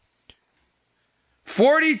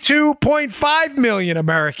 42.5 million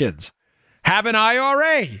Americans have an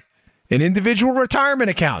IRA, an individual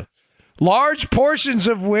retirement account, large portions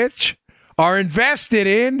of which are invested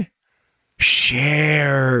in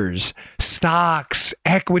shares, stocks,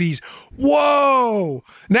 equities. Whoa!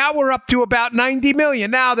 Now we're up to about 90 million.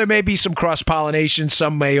 Now there may be some cross-pollination.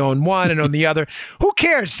 Some may own one and own the other. Who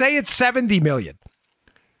cares? Say it's 70 million.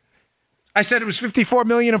 I said it was 54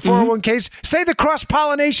 million in 401ks. Mm-hmm. Say the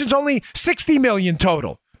cross-pollination's only 60 million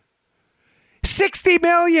total. 60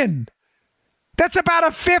 million! That's about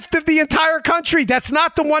a fifth of the entire country. That's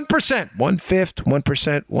not the 1%. 1/5,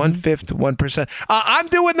 1%, 1/5, 1%. I'm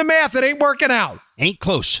doing the math. It ain't working out. Ain't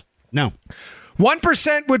close. No.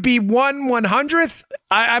 1% would be 1/100th.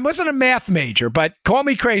 I wasn't a math major, but call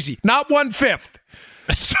me crazy. Not 1/5.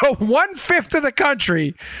 So 1/5 of the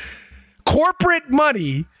country, corporate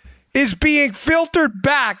money is being filtered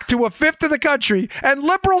back to a fifth of the country, and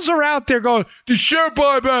liberals are out there going, the share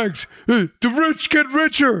buybacks, the rich get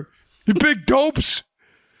richer. You big dopes.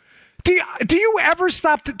 Do you ever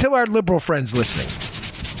stop to our liberal friends listening?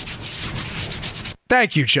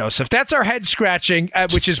 Thank you, Joseph. That's our head scratching,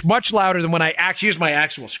 which is much louder than when I use my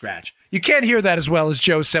actual scratch. You can't hear that as well as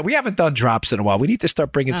Joe said. We haven't done drops in a while. We need to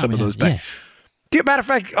start bringing some of those back. Yeah. Matter of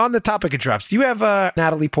fact, on the topic of drops, do you have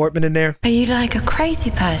Natalie Portman in there? Are you like a crazy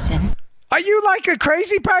person? Are you like a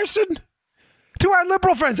crazy person? To our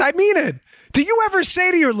liberal friends, I mean it. Do you ever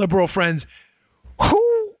say to your liberal friends,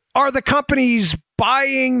 who are the companies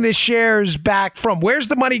buying the shares back from? Where's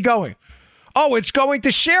the money going? Oh, it's going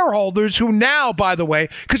to shareholders who now, by the way,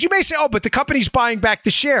 because you may say, oh, but the company's buying back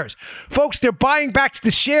the shares. Folks, they're buying back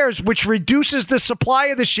the shares, which reduces the supply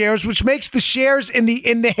of the shares, which makes the shares in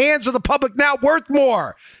the hands of the public now worth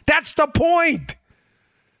more. That's the point.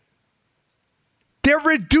 They're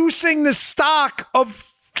reducing the stock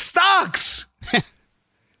of stocks.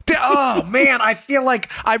 Oh, man, I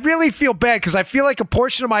really feel bad because I feel like a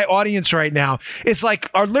portion of my audience right now is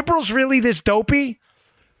like, are liberals really this dopey?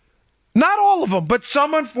 Not all of them, but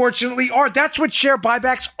some unfortunately are. That's what share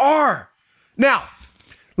buybacks are. Now,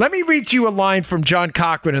 Let me read to you a line from John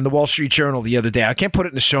Cochran in the Wall Street Journal the other day. I can't put it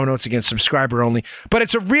in the show notes, again, subscriber only, but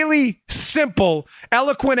it's a really simple,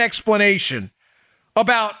 eloquent explanation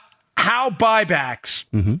about how buybacks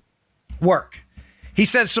work. He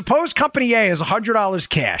says, suppose company A has $100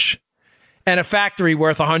 cash and a factory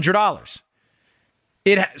worth $100.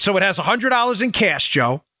 So it has $100 in cash,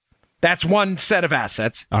 Joe. That's one set of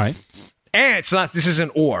assets. All right. And this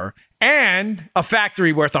isn't or, and a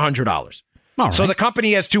factory worth $100. All right. So the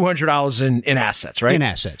company has $200 in assets, right? In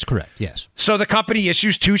assets, correct, yes. So the company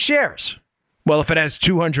issues 2 shares. Well, if it has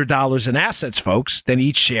 $200 in assets, folks, then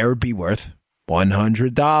each share would be worth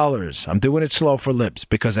 $100. I'm doing it slow for libs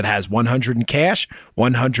because it has $100 in cash,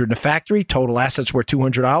 $100 in a factory, total assets worth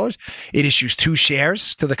 $200. It issues 2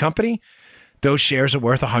 shares to the company. Those shares are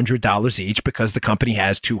worth $100 each because the company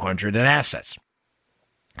has $200 in assets.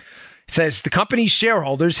 It says the company's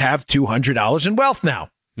shareholders have $200 in wealth now.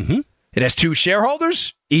 Mm-hmm. It has 2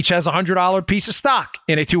 shareholders. Each has a $100 piece of stock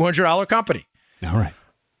in a $200 company. All right.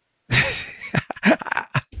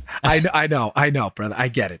 I know, brother. I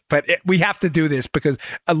get it. But we have to do this because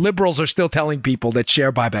liberals are still telling people that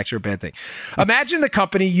share buybacks are a bad thing. Imagine the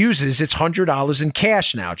company uses its $100 in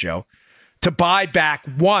cash now, Joe, to buy back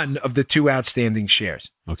one of the 2 outstanding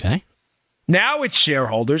shares. Okay. Now its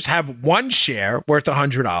shareholders have 1 share worth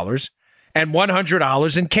 $100 and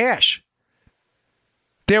 $100 in cash.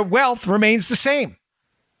 Their wealth remains the same.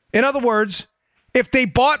 In other words, if they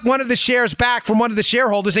bought one of the shares back from one of the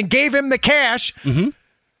shareholders and gave him the cash,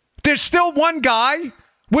 there's still one guy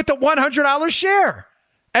with the $100 share.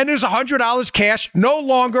 And there's $100 cash no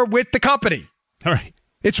longer with the company. All right.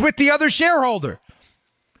 It's with the other shareholder.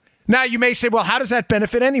 Now, you may say, well, how does that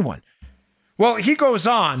benefit anyone? Well, he goes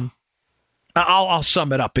on. I'll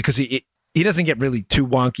sum it up because he doesn't get really too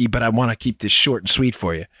wonky, but I want to keep this short and sweet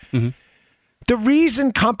for you. Mm-hmm. The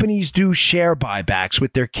reason companies do share buybacks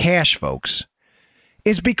with their cash, folks,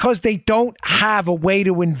 is because they don't have a way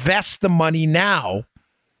to invest the money now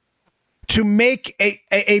to make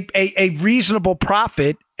a reasonable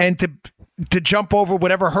profit and to jump over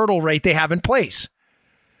whatever hurdle rate they have in place.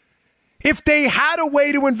 If they had a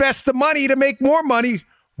way to invest the money to make more money,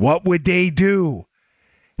 what would they do?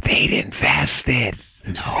 They'd invest it.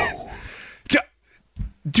 No.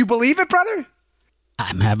 Do you believe it, brother?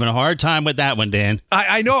 I'm having a hard time with that one, Dan.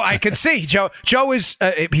 I know. I can see. Joe is,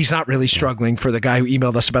 he's not really struggling for the guy who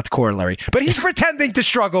emailed us about the corollary, but he's pretending to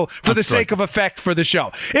struggle for the sake of effect for the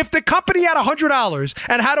show. If the company had $100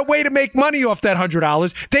 and had a way to make money off that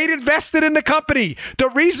 $100, they'd invest it in the company. The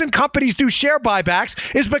reason companies do share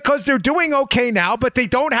buybacks is because they're doing okay now, but they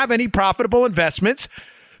don't have any profitable investments.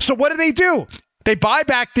 So what do? They buy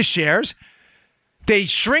back the shares. They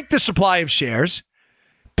shrink the supply of shares.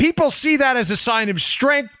 People see that as a sign of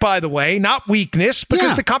strength, by the way, not weakness,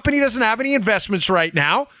 because the company doesn't have any investments right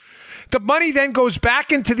now. The money then goes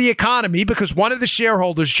back into the economy because one of the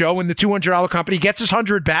shareholders, Joe, in the $200 company gets his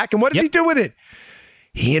 $100 back. And what does he do with it?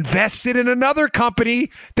 He invests it in another company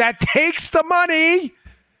that takes the money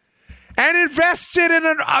and invests it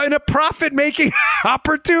in a profit-making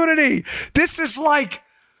opportunity. This is like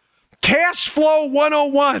cash flow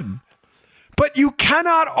 101. But you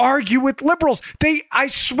cannot argue with liberals. I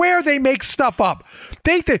swear they make stuff up.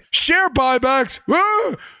 They think share buybacks.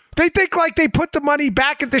 They think like they put the money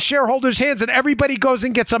back into shareholders' hands and everybody goes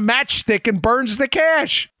and gets a matchstick and burns the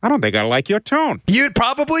cash. I don't think I like your tone. You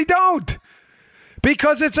probably don't.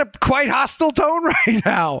 Because it's a quite hostile tone right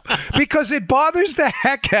now. Because it bothers the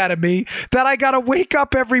heck out of me that I got to wake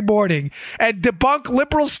up every morning and debunk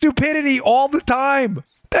liberal stupidity all the time.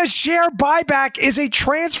 The share buyback is a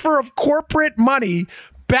transfer of corporate money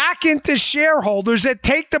back into shareholders that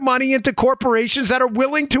take the money into corporations that are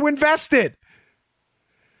willing to invest it.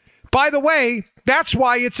 By the way, that's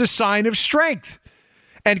why it's a sign of strength.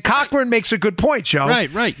 And Cochran makes a good point, Joe.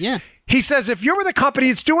 Right, yeah. He says if you're with a company,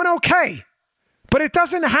 it's doing okay, but it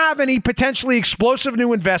doesn't have any potentially explosive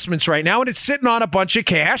new investments right now, and it's sitting on a bunch of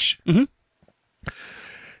cash. Mm-hmm.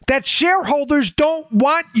 That shareholders don't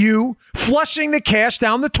want you flushing the cash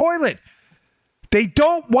down the toilet. They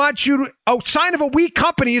don't want you to... A sign of a weak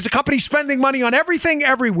company is a company spending money on everything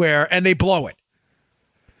everywhere and they blow it.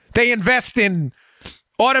 They invest in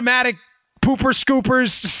automatic pooper scoopers,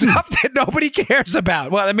 stuff that nobody cares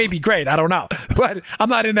about. Well, that may be great. I don't know. But I'm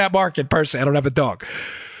not in that market personally. I don't have a dog.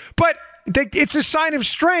 But it's a sign of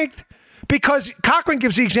strength because Cochran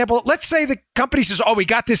gives the example. Let's say the company says, we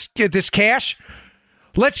got this cash.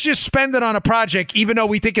 Let's just spend it on a project even though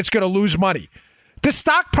we think it's going to lose money. the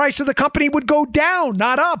stock price of the company would go down,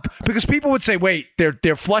 not up, because people would say, wait,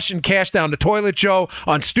 they're flushing cash down the toilet, Joe,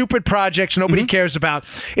 on stupid projects nobody cares about.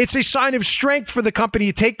 It's a sign of strength for the company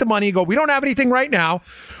to take the money and go, we don't have anything right now.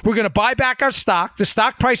 We're going to buy back our stock. The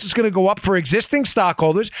stock price is going to go up for existing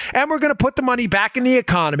stockholders, and we're going to put the money back in the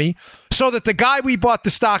economy so that the guy we bought the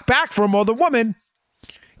stock back from, or the woman,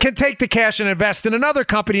 can take the cash and invest in another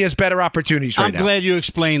company has better opportunities right now. I'm glad you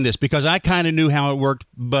explained this because I kind of knew how it worked,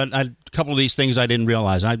 but a couple of these things I didn't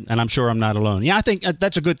realize, and I'm sure I'm not alone. Yeah, I think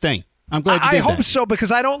that's a good thing. I'm glad you did that. I hope so,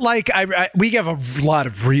 because I don't like we have a lot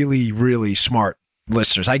of really, really smart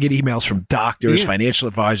listeners. I get emails from doctors, financial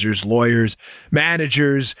advisors, lawyers,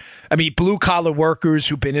 managers. I mean, blue-collar workers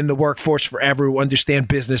who've been in the workforce forever, who understand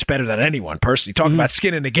business better than anyone, personally. Talking about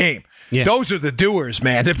skin in the game. Yeah. Those are the doers,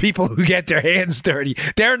 man. The people who get their hands dirty.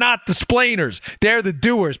 They're not the splainers. They're the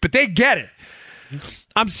doers, but they get it.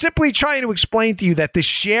 I'm simply trying to explain to you that the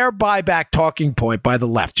share buyback talking point by the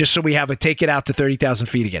left, just so we have a take it out to 30,000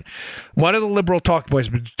 feet again. One of the liberal talking points,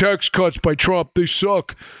 tax cuts by Trump, they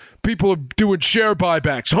suck. People are doing share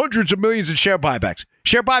buybacks, hundreds of millions in share buybacks.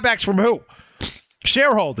 Share buybacks from who?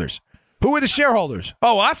 Shareholders. Who are the shareholders?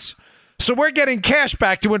 Oh, us? So we're getting cash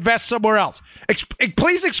back to invest somewhere else.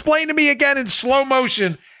 Please explain to me again in slow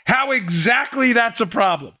motion how exactly that's a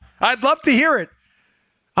problem. I'd love to hear it.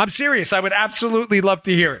 I'm serious. I would absolutely love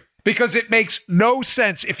to hear it because it makes no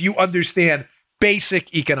sense if you understand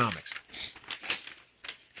basic economics.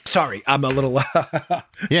 Sorry, I'm a little...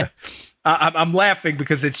 Yeah. I'm laughing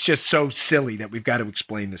because it's just so silly that we've got to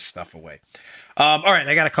explain this stuff away. All right,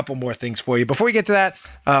 I got a couple more things for you. Before we get to that,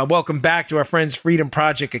 welcome back to our friends Freedom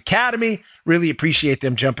Project Academy. Really appreciate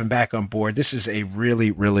them jumping back on board. This is a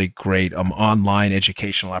really, really great online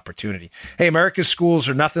educational opportunity. Hey, America's schools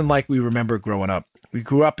are nothing like we remember growing up. We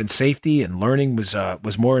grew up in safety, and learning was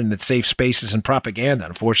more in the safe spaces and propaganda,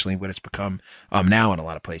 unfortunately, what it's become now in a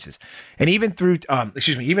lot of places. And even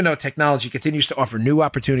though technology continues to offer new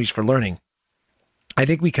opportunities for learning, I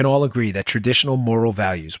think we can all agree that traditional moral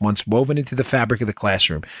values, once woven into the fabric of the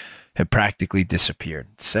classroom, have practically disappeared.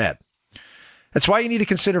 It's sad. That's why you need to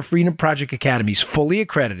consider Freedom Project Academy's fully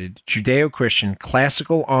accredited Judeo-Christian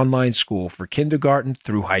classical online school for kindergarten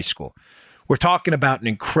through high school. We're talking about an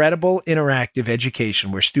incredible interactive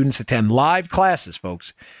education where students attend live classes,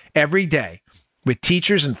 folks, every day with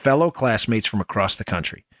teachers and fellow classmates from across the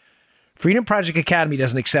country. Freedom Project Academy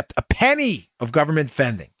doesn't accept a penny of government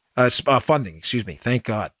funding, thank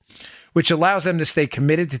God, which allows them to stay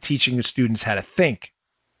committed to teaching the students how to think,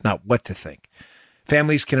 not what to think.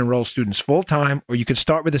 Families can enroll students full-time, or you can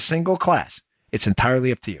start with a single class. It's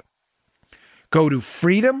entirely up to you. Go to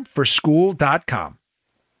freedomforschool.com.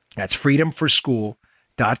 That's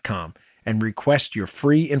freedomforschool.com and request your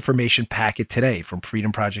free information packet today from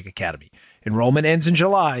Freedom Project Academy. Enrollment ends in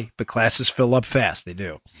July, but classes fill up fast. They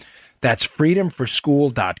do. That's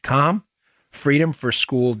freedomforschool.com.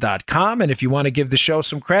 freedomforschool.com. And if you want to give the show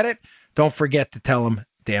some credit, don't forget to tell them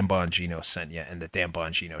Dan Bongino sent you and the Dan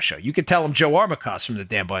Bongino Show. You could tell them Joe Armacost from the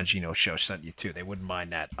Dan Bongino Show sent you too. They wouldn't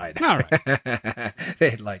mind that either. All right.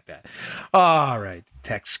 They'd like that. All right.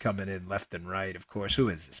 Texts coming in left and right, of course. Who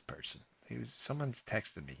is this person? Someone's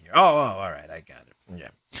texted me here. Oh, all right. I got it. Yeah.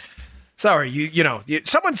 Sorry,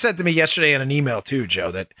 someone said to me yesterday in an email too,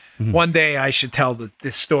 Joe, that one day I should tell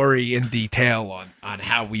this story in detail on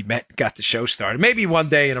how we met and got the show started. Maybe one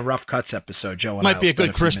day in a Rough Cuts episode, Joe. And might be a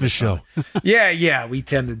good Christmas show. Yeah. We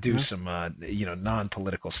tend to do some,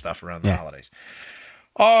 non-political stuff around the holidays.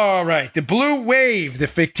 All right, the blue wave, the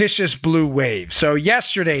fictitious blue wave. So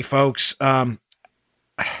yesterday, folks,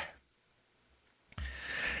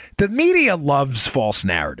 the media loves false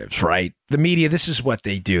narratives, right? The media, this is what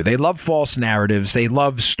they do. They love false narratives. They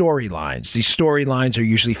love storylines. These storylines are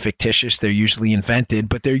usually fictitious. They're usually invented,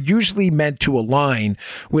 but they're usually meant to align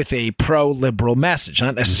with a pro-liberal message,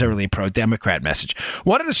 not necessarily a pro-Democrat message.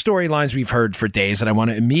 One of the storylines we've heard for days that I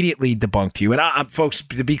want to immediately debunk to you, and folks,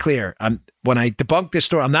 to be clear, when I debunk this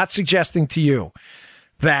story, I'm not suggesting to you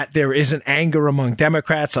that there isn't anger among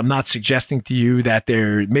Democrats. I'm not suggesting to you that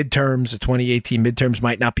their midterms, the 2018 midterms,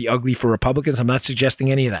 might not be ugly for Republicans. I'm not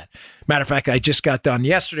suggesting any of that. Matter of fact, I just got done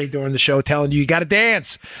yesterday during the show telling you got to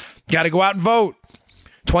dance. You got to go out and vote.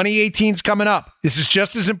 2018 is coming up. This is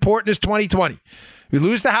just as important as 2020. We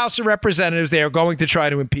lose the House of Representatives, they are going to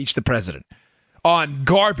try to impeach the president on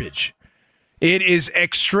garbage. It is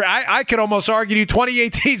extra. I could almost argue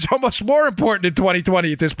 2018 is almost more important than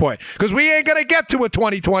 2020 at this point because we ain't going to get to a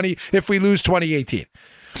 2020 if we lose 2018.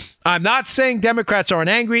 I'm not saying Democrats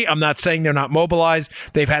aren't angry. I'm not saying they're not mobilized.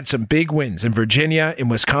 They've had some big wins in Virginia, in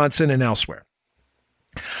Wisconsin, and elsewhere.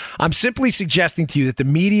 I'm simply suggesting to you that the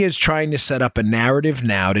media is trying to set up a narrative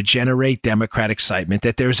now to generate Democrat excitement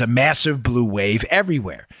that there's a massive blue wave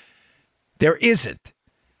everywhere. There isn't.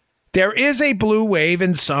 There is a blue wave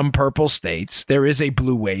in some purple states. There is a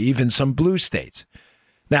blue wave in some blue states.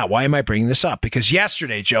 Now, why am I bringing this up? Because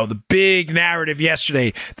yesterday, Joe, the big narrative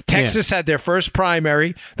yesterday, Texas had their first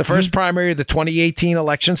primary, the first primary of the 2018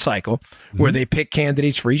 election cycle, where they pick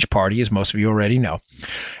candidates for each party, as most of you already know.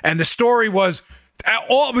 And the story was,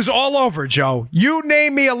 it was all over, Joe. You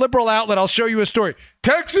name me a liberal outlet, I'll show you a story.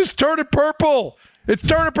 Texas turning purple. It's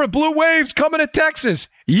turning purple. Blue waves coming to Texas.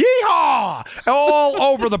 Yeehaw! All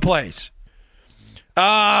over the place.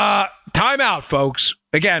 Time out, folks.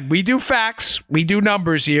 Again, we do facts. We do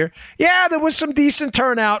numbers here. Yeah, there was some decent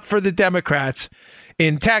turnout for the Democrats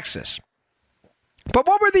in Texas. But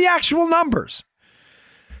what were the actual numbers?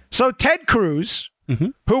 So Ted Cruz,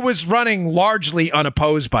 who was running largely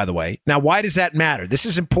unopposed, by the way. Now, why does that matter? This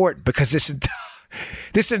is important because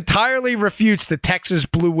this entirely refutes the Texas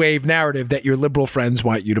blue wave narrative that your liberal friends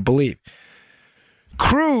want you to believe.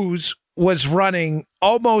 Cruz was running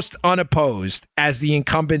almost unopposed as the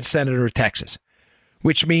incumbent senator of Texas,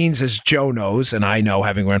 which means, as Joe knows, and I know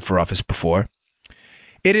having run for office before,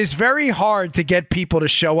 it is very hard to get people to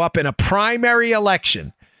show up in a primary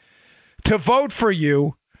election to vote for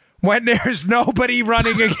you when there's nobody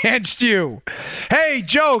running against you. Hey,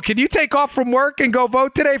 Joe, can you take off from work and go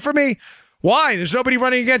vote today for me? Why? There's nobody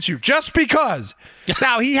running against you. Just because.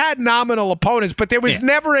 Now, he had nominal opponents, but there was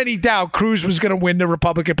never any doubt Cruz was going to win the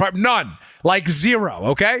Republican Party. None. Like zero,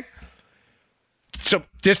 okay? So,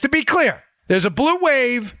 just to be clear, there's a blue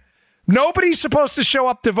wave. Nobody's supposed to show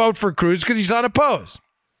up to vote for Cruz because he's unopposed.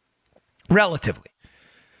 Relatively.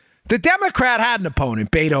 The Democrat had an opponent,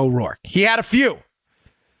 Beto O'Rourke. He had a few.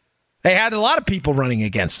 They had a lot of people running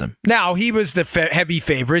against him. Now, he was the heavy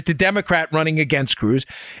favorite, the Democrat running against Cruz.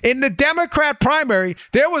 In the Democrat primary,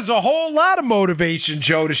 there was a whole lot of motivation,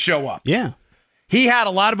 Joe, to show up. Yeah. He had a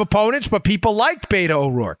lot of opponents, but people liked Beto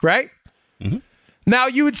O'Rourke, right? Mm-hmm. Now,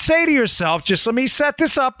 you would say to yourself, just let me set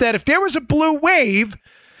this up, that if there was a blue wave,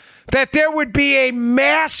 that there would be a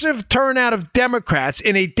massive turnout of Democrats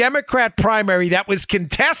in a Democrat primary that was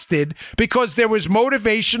contested because there was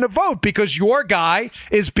motivation to vote, because your guy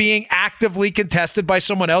is being actively contested by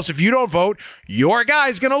someone else. If you don't vote, your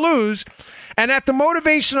guy's going to lose. And that the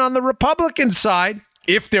motivation on the Republican side,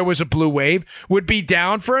 if there was a blue wave, would be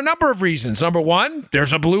down for a number of reasons. Number one,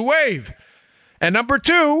 there's a blue wave. And number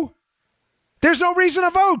two, there's no reason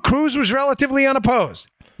to vote. Cruz was relatively unopposed.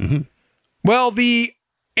 Mm-hmm. Well, the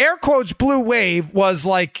air quotes blue wave was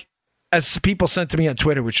like, as people sent to me on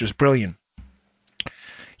Twitter, which was brilliant.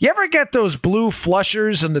 You ever get those blue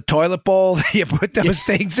flushers in the toilet bowl? You put those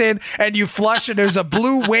things in and you flush and there's a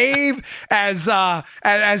blue wave as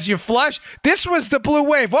you flush. This was the blue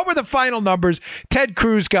wave. What were the final numbers? Ted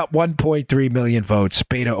Cruz got 1.3 million votes.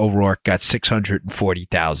 Beto O'Rourke got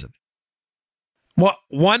 640,000. What,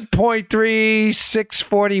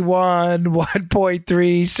 1.3641,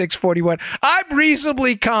 1.3641. I'm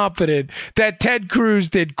reasonably confident that Ted Cruz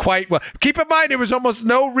did quite well. Keep in mind, there was almost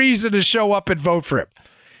no reason to show up and vote for him.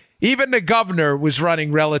 Even the governor was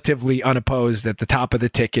running relatively unopposed at the top of the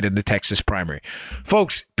ticket in the Texas primary.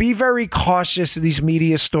 Folks, be very cautious of these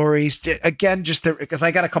media stories. Again, just because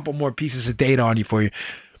I got a couple more pieces of data on you for you.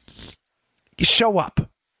 You show up.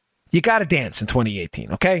 You got to dance in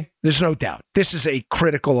 2018, okay? There's no doubt. This is a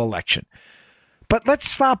critical election. But let's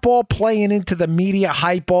stop all playing into the media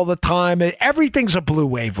hype all the time. Everything's a blue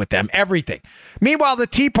wave with them, everything. Meanwhile, the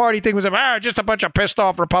Tea Party thing was just a bunch of pissed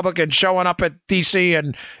off Republicans showing up at D.C.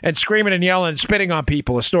 and screaming and yelling and spitting on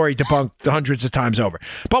people, a story debunked hundreds of times over.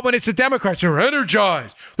 But when it's the Democrats who are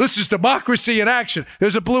energized, this is democracy in action,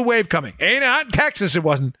 there's a blue wave coming. Ain't it? Not in Texas, it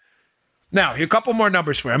wasn't. Now, here are a couple more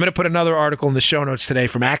numbers for you. I'm going to put another article in the show notes today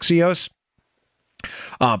from Axios.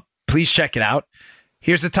 Please check it out.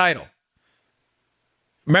 Here's the title.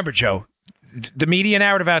 Remember, Joe, the media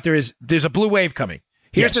narrative out there is there's a blue wave coming.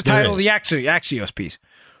 Here's the title of the Axios piece.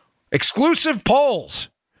 Exclusive polls.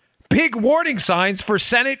 Big warning signs for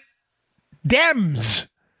Senate Dems.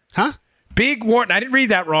 Huh? Big warning. I didn't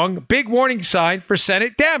read that wrong. Big warning sign for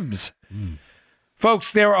Senate Dems.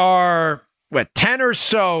 Folks, there are, 10 or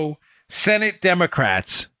so Senate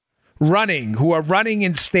Democrats who are running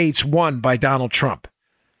in states won by Donald Trump.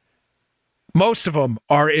 Most of them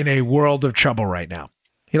are in a world of trouble right now.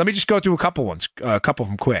 Here, let me just go through a couple of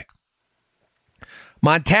them quick.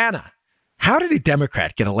 Montana. How did a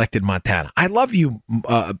Democrat get elected in Montana? I love you,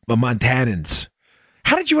 Montanans.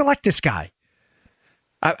 How did you elect this guy?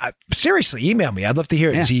 Seriously, email me. I'd love to hear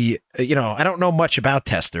it. Yeah. Is he, I don't know much about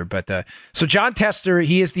Tester, but so John Tester,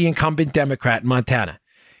 he is the incumbent Democrat in Montana.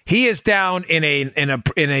 He is down in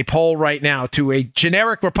a poll right now to a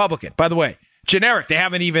generic Republican. By the way, generic. They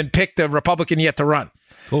haven't even picked a Republican yet to run.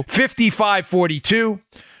 Cool. 55-42.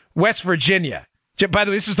 West Virginia. By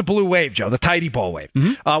the way, this is the blue wave, Joe, the tidy ball wave.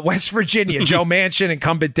 Mm-hmm. West Virginia, Joe Manchin,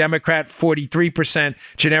 incumbent Democrat, 43%,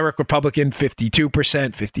 generic Republican,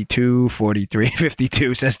 52%, 52, 43,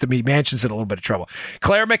 52, says to me, Manchin's in a little bit of trouble.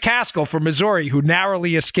 Claire McCaskill from Missouri, who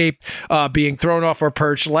narrowly escaped being thrown off her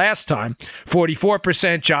perch last time,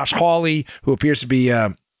 44%, Josh Hawley, who appears to be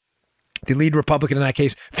the lead Republican in that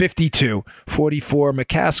case, 52. 44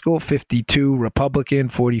 McCaskill, 52 Republican,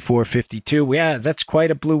 44, 52. Yeah, that's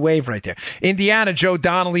quite a blue wave right there. Indiana, Joe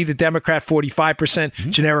Donnelly, the Democrat,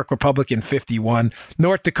 45%, generic Republican, 51.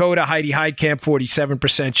 North Dakota, Heidi Heitkamp,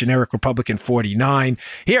 47%, generic Republican, 49.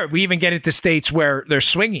 Here, we even get into states where they're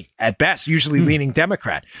swingy at best, usually leaning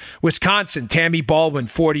Democrat. Wisconsin, Tammy Baldwin,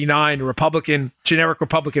 49, Republican, generic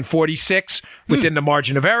Republican, 46, within the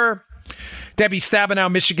margin of error. Debbie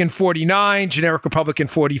Stabenow, Michigan, 49, generic Republican,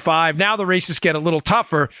 45. Now the races get a little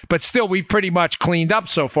tougher, but still we've pretty much cleaned up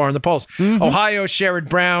so far in the polls. Ohio, Sherrod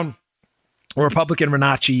Brown, Republican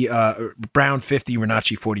Brown 50,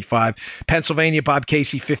 Renacci 45. Pennsylvania, Bob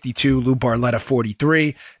Casey 52, Lou Barletta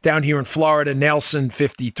 43. Down here in Florida, Nelson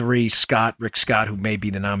 53, Rick Scott, who may be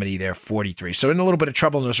the nominee there, 43. So in a little bit of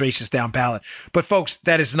trouble in those races down ballot. But folks,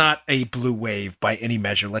 that is not a blue wave by any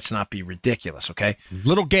measure. Let's not be ridiculous, okay?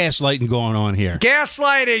 Little gaslighting going on here.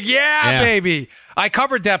 Gaslighting, yeah, baby. I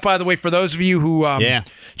covered that, by the way, for those of you who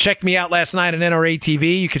checked me out last night on NRA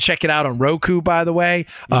TV. You can check it out on Roku, by the way.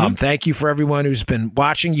 Thank you for everyone who's been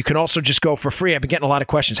watching. You can also just go for free. I've been getting a lot of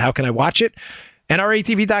questions. How can I watch it?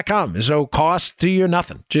 NRATV.com. There's no cost to you,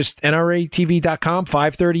 nothing. Just NRATV.com,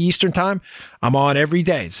 5:30 Eastern Time. I'm on every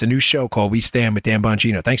day. It's a new show called We Stand with Dan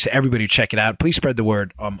Bongino. Thanks to everybody who check it out. Please spread the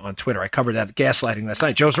word on Twitter. I covered that gaslighting last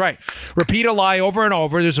night. Joe's right. Repeat a lie over and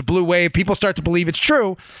over. There's a blue wave. People start to believe it's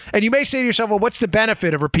true. And you may say to yourself, well, what's the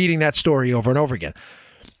benefit of repeating that story over and over again?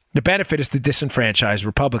 The benefit is to disenfranchise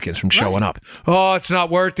Republicans from showing up. Oh, it's not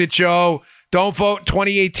worth it, Joe. Don't vote in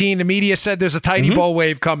 2018. The media said there's a tiny bowl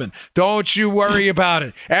wave coming. Don't you worry about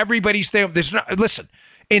it. Everybody stay up. Listen,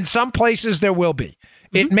 in some places there will be.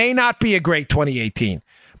 It may not be a great 2018,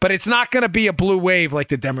 but it's not going to be a blue wave like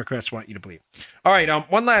the Democrats want you to believe. All right,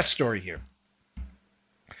 one last story here.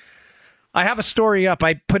 I have a story up.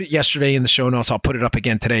 I put it yesterday in the show notes. I'll put it up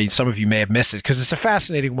again today. Some of you may have missed it because it's a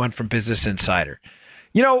fascinating one from Business Insider.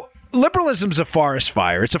 You know, liberalism's a forest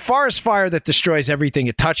fire. It's a forest fire that destroys everything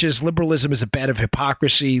it touches. Liberalism is a bed of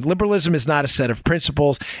hypocrisy. Liberalism is not a set of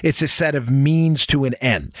principles. It's a set of means to an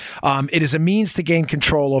end. It is a means to gain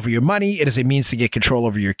control over your money. It is a means to get control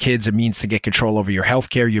over your kids, a means to get control over your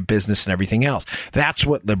healthcare, your business, and everything else. That's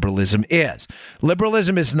what liberalism is.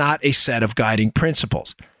 Liberalism is not a set of guiding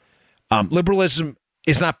principles. Liberalism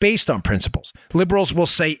is not based on principles. Liberals will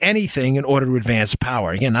say anything in order to advance power.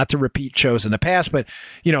 Again, not to repeat shows in the past, but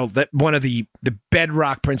you know that one of the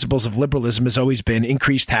bedrock principles of liberalism has always been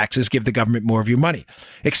increase taxes, give the government more of your money.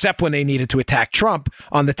 Except when they needed to attack Trump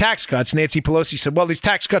on the tax cuts, Nancy Pelosi said, well, these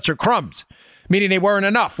tax cuts are crumbs, meaning they weren't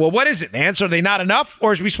enough. Well, what is it, Nance? Are they not enough,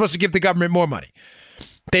 or are we supposed to give the government more money?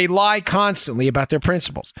 They lie constantly about their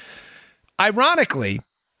principles. Ironically,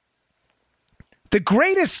 the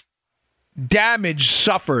greatest damage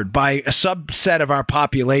suffered by a subset of our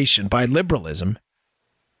population by liberalism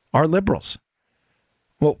are liberals.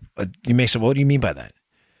 Well, you may say, well, what do you mean by that?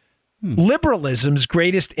 Liberalism's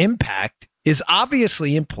greatest impact is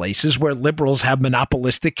obviously in places where liberals have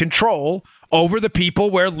monopolistic control over the people,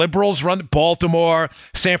 where liberals run Baltimore,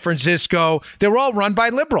 San Francisco. They're all run by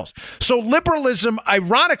liberals. So liberalism,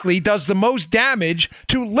 ironically, does the most damage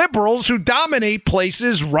to liberals who dominate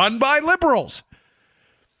places run by liberals.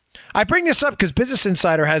 I bring this up because Business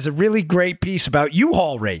Insider has a really great piece about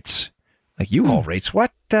U-Haul rates. Like U-Haul rates,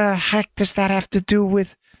 what the heck does that have to do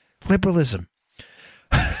with liberalism?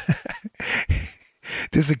 This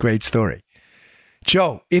is a great story.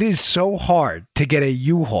 Joe, it is so hard to get a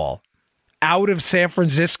U-Haul out of San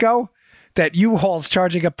Francisco that U-Haul's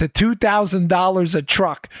charging up to $2,000 a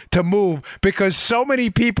truck to move because so many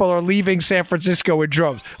people are leaving San Francisco in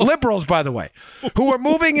droves. Liberals, by the way, who are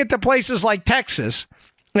moving into places like Texas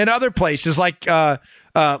and other places like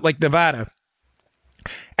Nevada,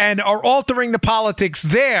 and are altering the politics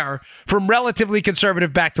there from relatively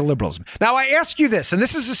conservative back to liberalism. Now, I ask you this, and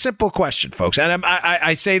this is a simple question, folks, and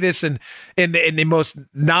I say this in the most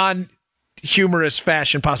non-humorous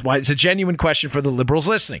fashion possible. It's a genuine question for the liberals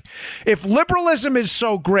listening. If liberalism is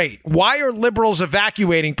so great, why are liberals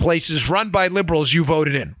evacuating places run by liberals you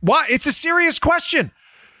voted in? Why? It's a serious question.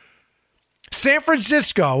 San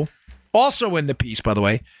Francisco, also in the piece, by the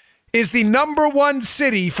way, is the number one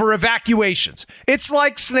city for evacuations. It's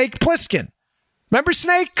like Snake Plissken. Remember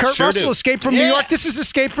Snake? Kurt Sure Russell do. escaped from New York. This is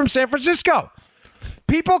Escape from San Francisco.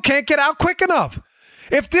 People can't get out quick enough.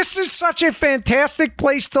 If this is such a fantastic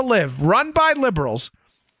place to live, run by liberals,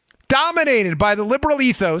 dominated by the liberal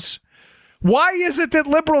ethos, why is it that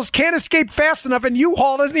liberals can't escape fast enough and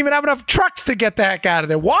U-Haul doesn't even have enough trucks to get the heck out of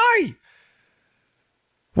there? Why?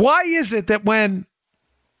 Why is it that when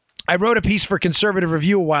I wrote a piece for Conservative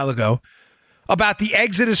Review a while ago about the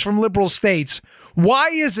exodus from liberal states, why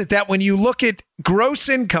is it that when you look at gross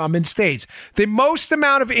income in states, the most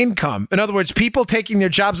amount of income, in other words, people taking their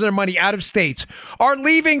jobs and their money out of states, are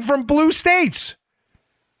leaving from blue states?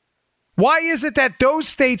 Why is it that those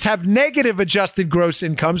states have negative adjusted gross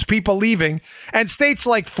incomes, people leaving, and states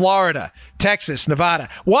like Florida, Texas, Nevada,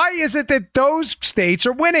 why is it that those states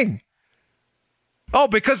are winning? Oh,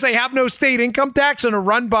 because they have no state income tax and are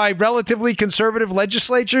run by relatively conservative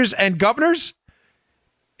legislatures and governors?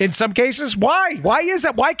 In some cases, why? Why is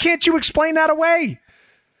that? Why can't you explain that away?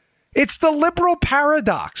 It's the liberal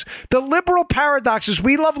paradox. The liberal paradox is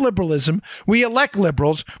we love liberalism, we elect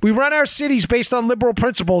liberals, we run our cities based on liberal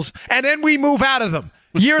principles, and then we move out of them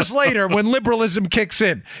years later when liberalism kicks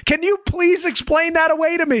in. Can you please explain that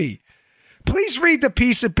away to me? Please read the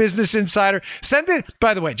piece at Business Insider. Send it,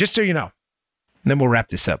 by the way, just so you know, then we'll wrap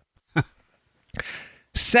this up.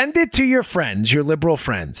 Send it to your friends, your liberal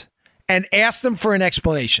friends, and ask them for an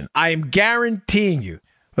explanation. I am guaranteeing you,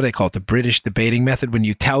 what do they call it, the British debating method, when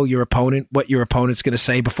you tell your opponent what your opponent's going to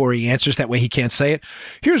say before he answers, that way he can't say it.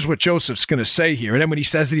 Here's what Joseph's going to say here. And then when he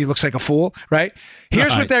says it, he looks like a fool, right?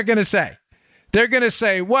 Here's what they're going to say. They're going to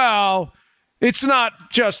say, well, it's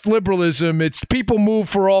not just liberalism. It's people move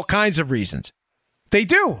for all kinds of reasons. They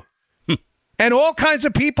do. And all kinds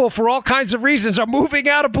of people, for all kinds of reasons, are moving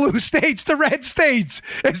out of blue states to red states.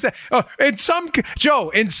 In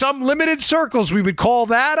some limited circles, we would call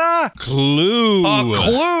that a clue. A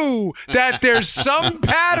clue that there's some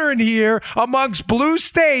pattern here amongst blue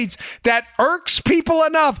states that irks people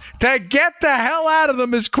enough to get the hell out of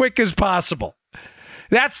them as quick as possible.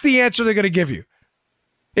 That's the answer they're going to give you.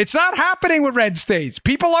 It's not happening with red states.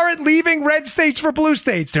 People aren't leaving red states for blue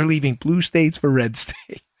states. They're leaving blue states for red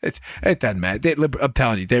states. It doesn't matter. I'm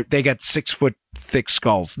telling you, they got 6 foot thick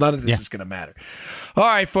skulls. None of this is going to matter. All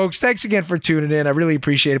right, folks. Thanks again for tuning in. I really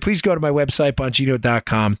appreciate it. Please go to my website,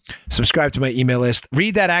 Bongino.com. Subscribe to my email list.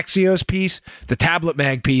 Read that Axios piece. The Tablet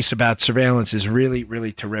Mag piece about surveillance is really,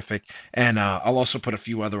 really terrific. And I'll also put a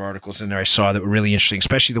few other articles in there I saw that were really interesting,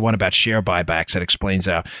 especially the one about share buybacks that explains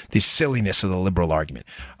the silliness of the liberal argument.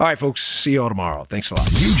 All right, folks. See you all tomorrow. Thanks a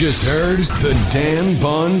lot. You just heard the Dan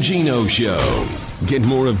Bongino Show. Get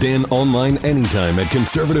more of Dan online anytime at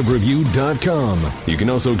conservativereview.com. You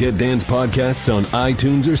can also get Dan's podcasts on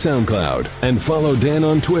iTunes or SoundCloud. And follow Dan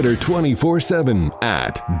on Twitter 24/7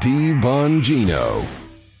 at DBongino.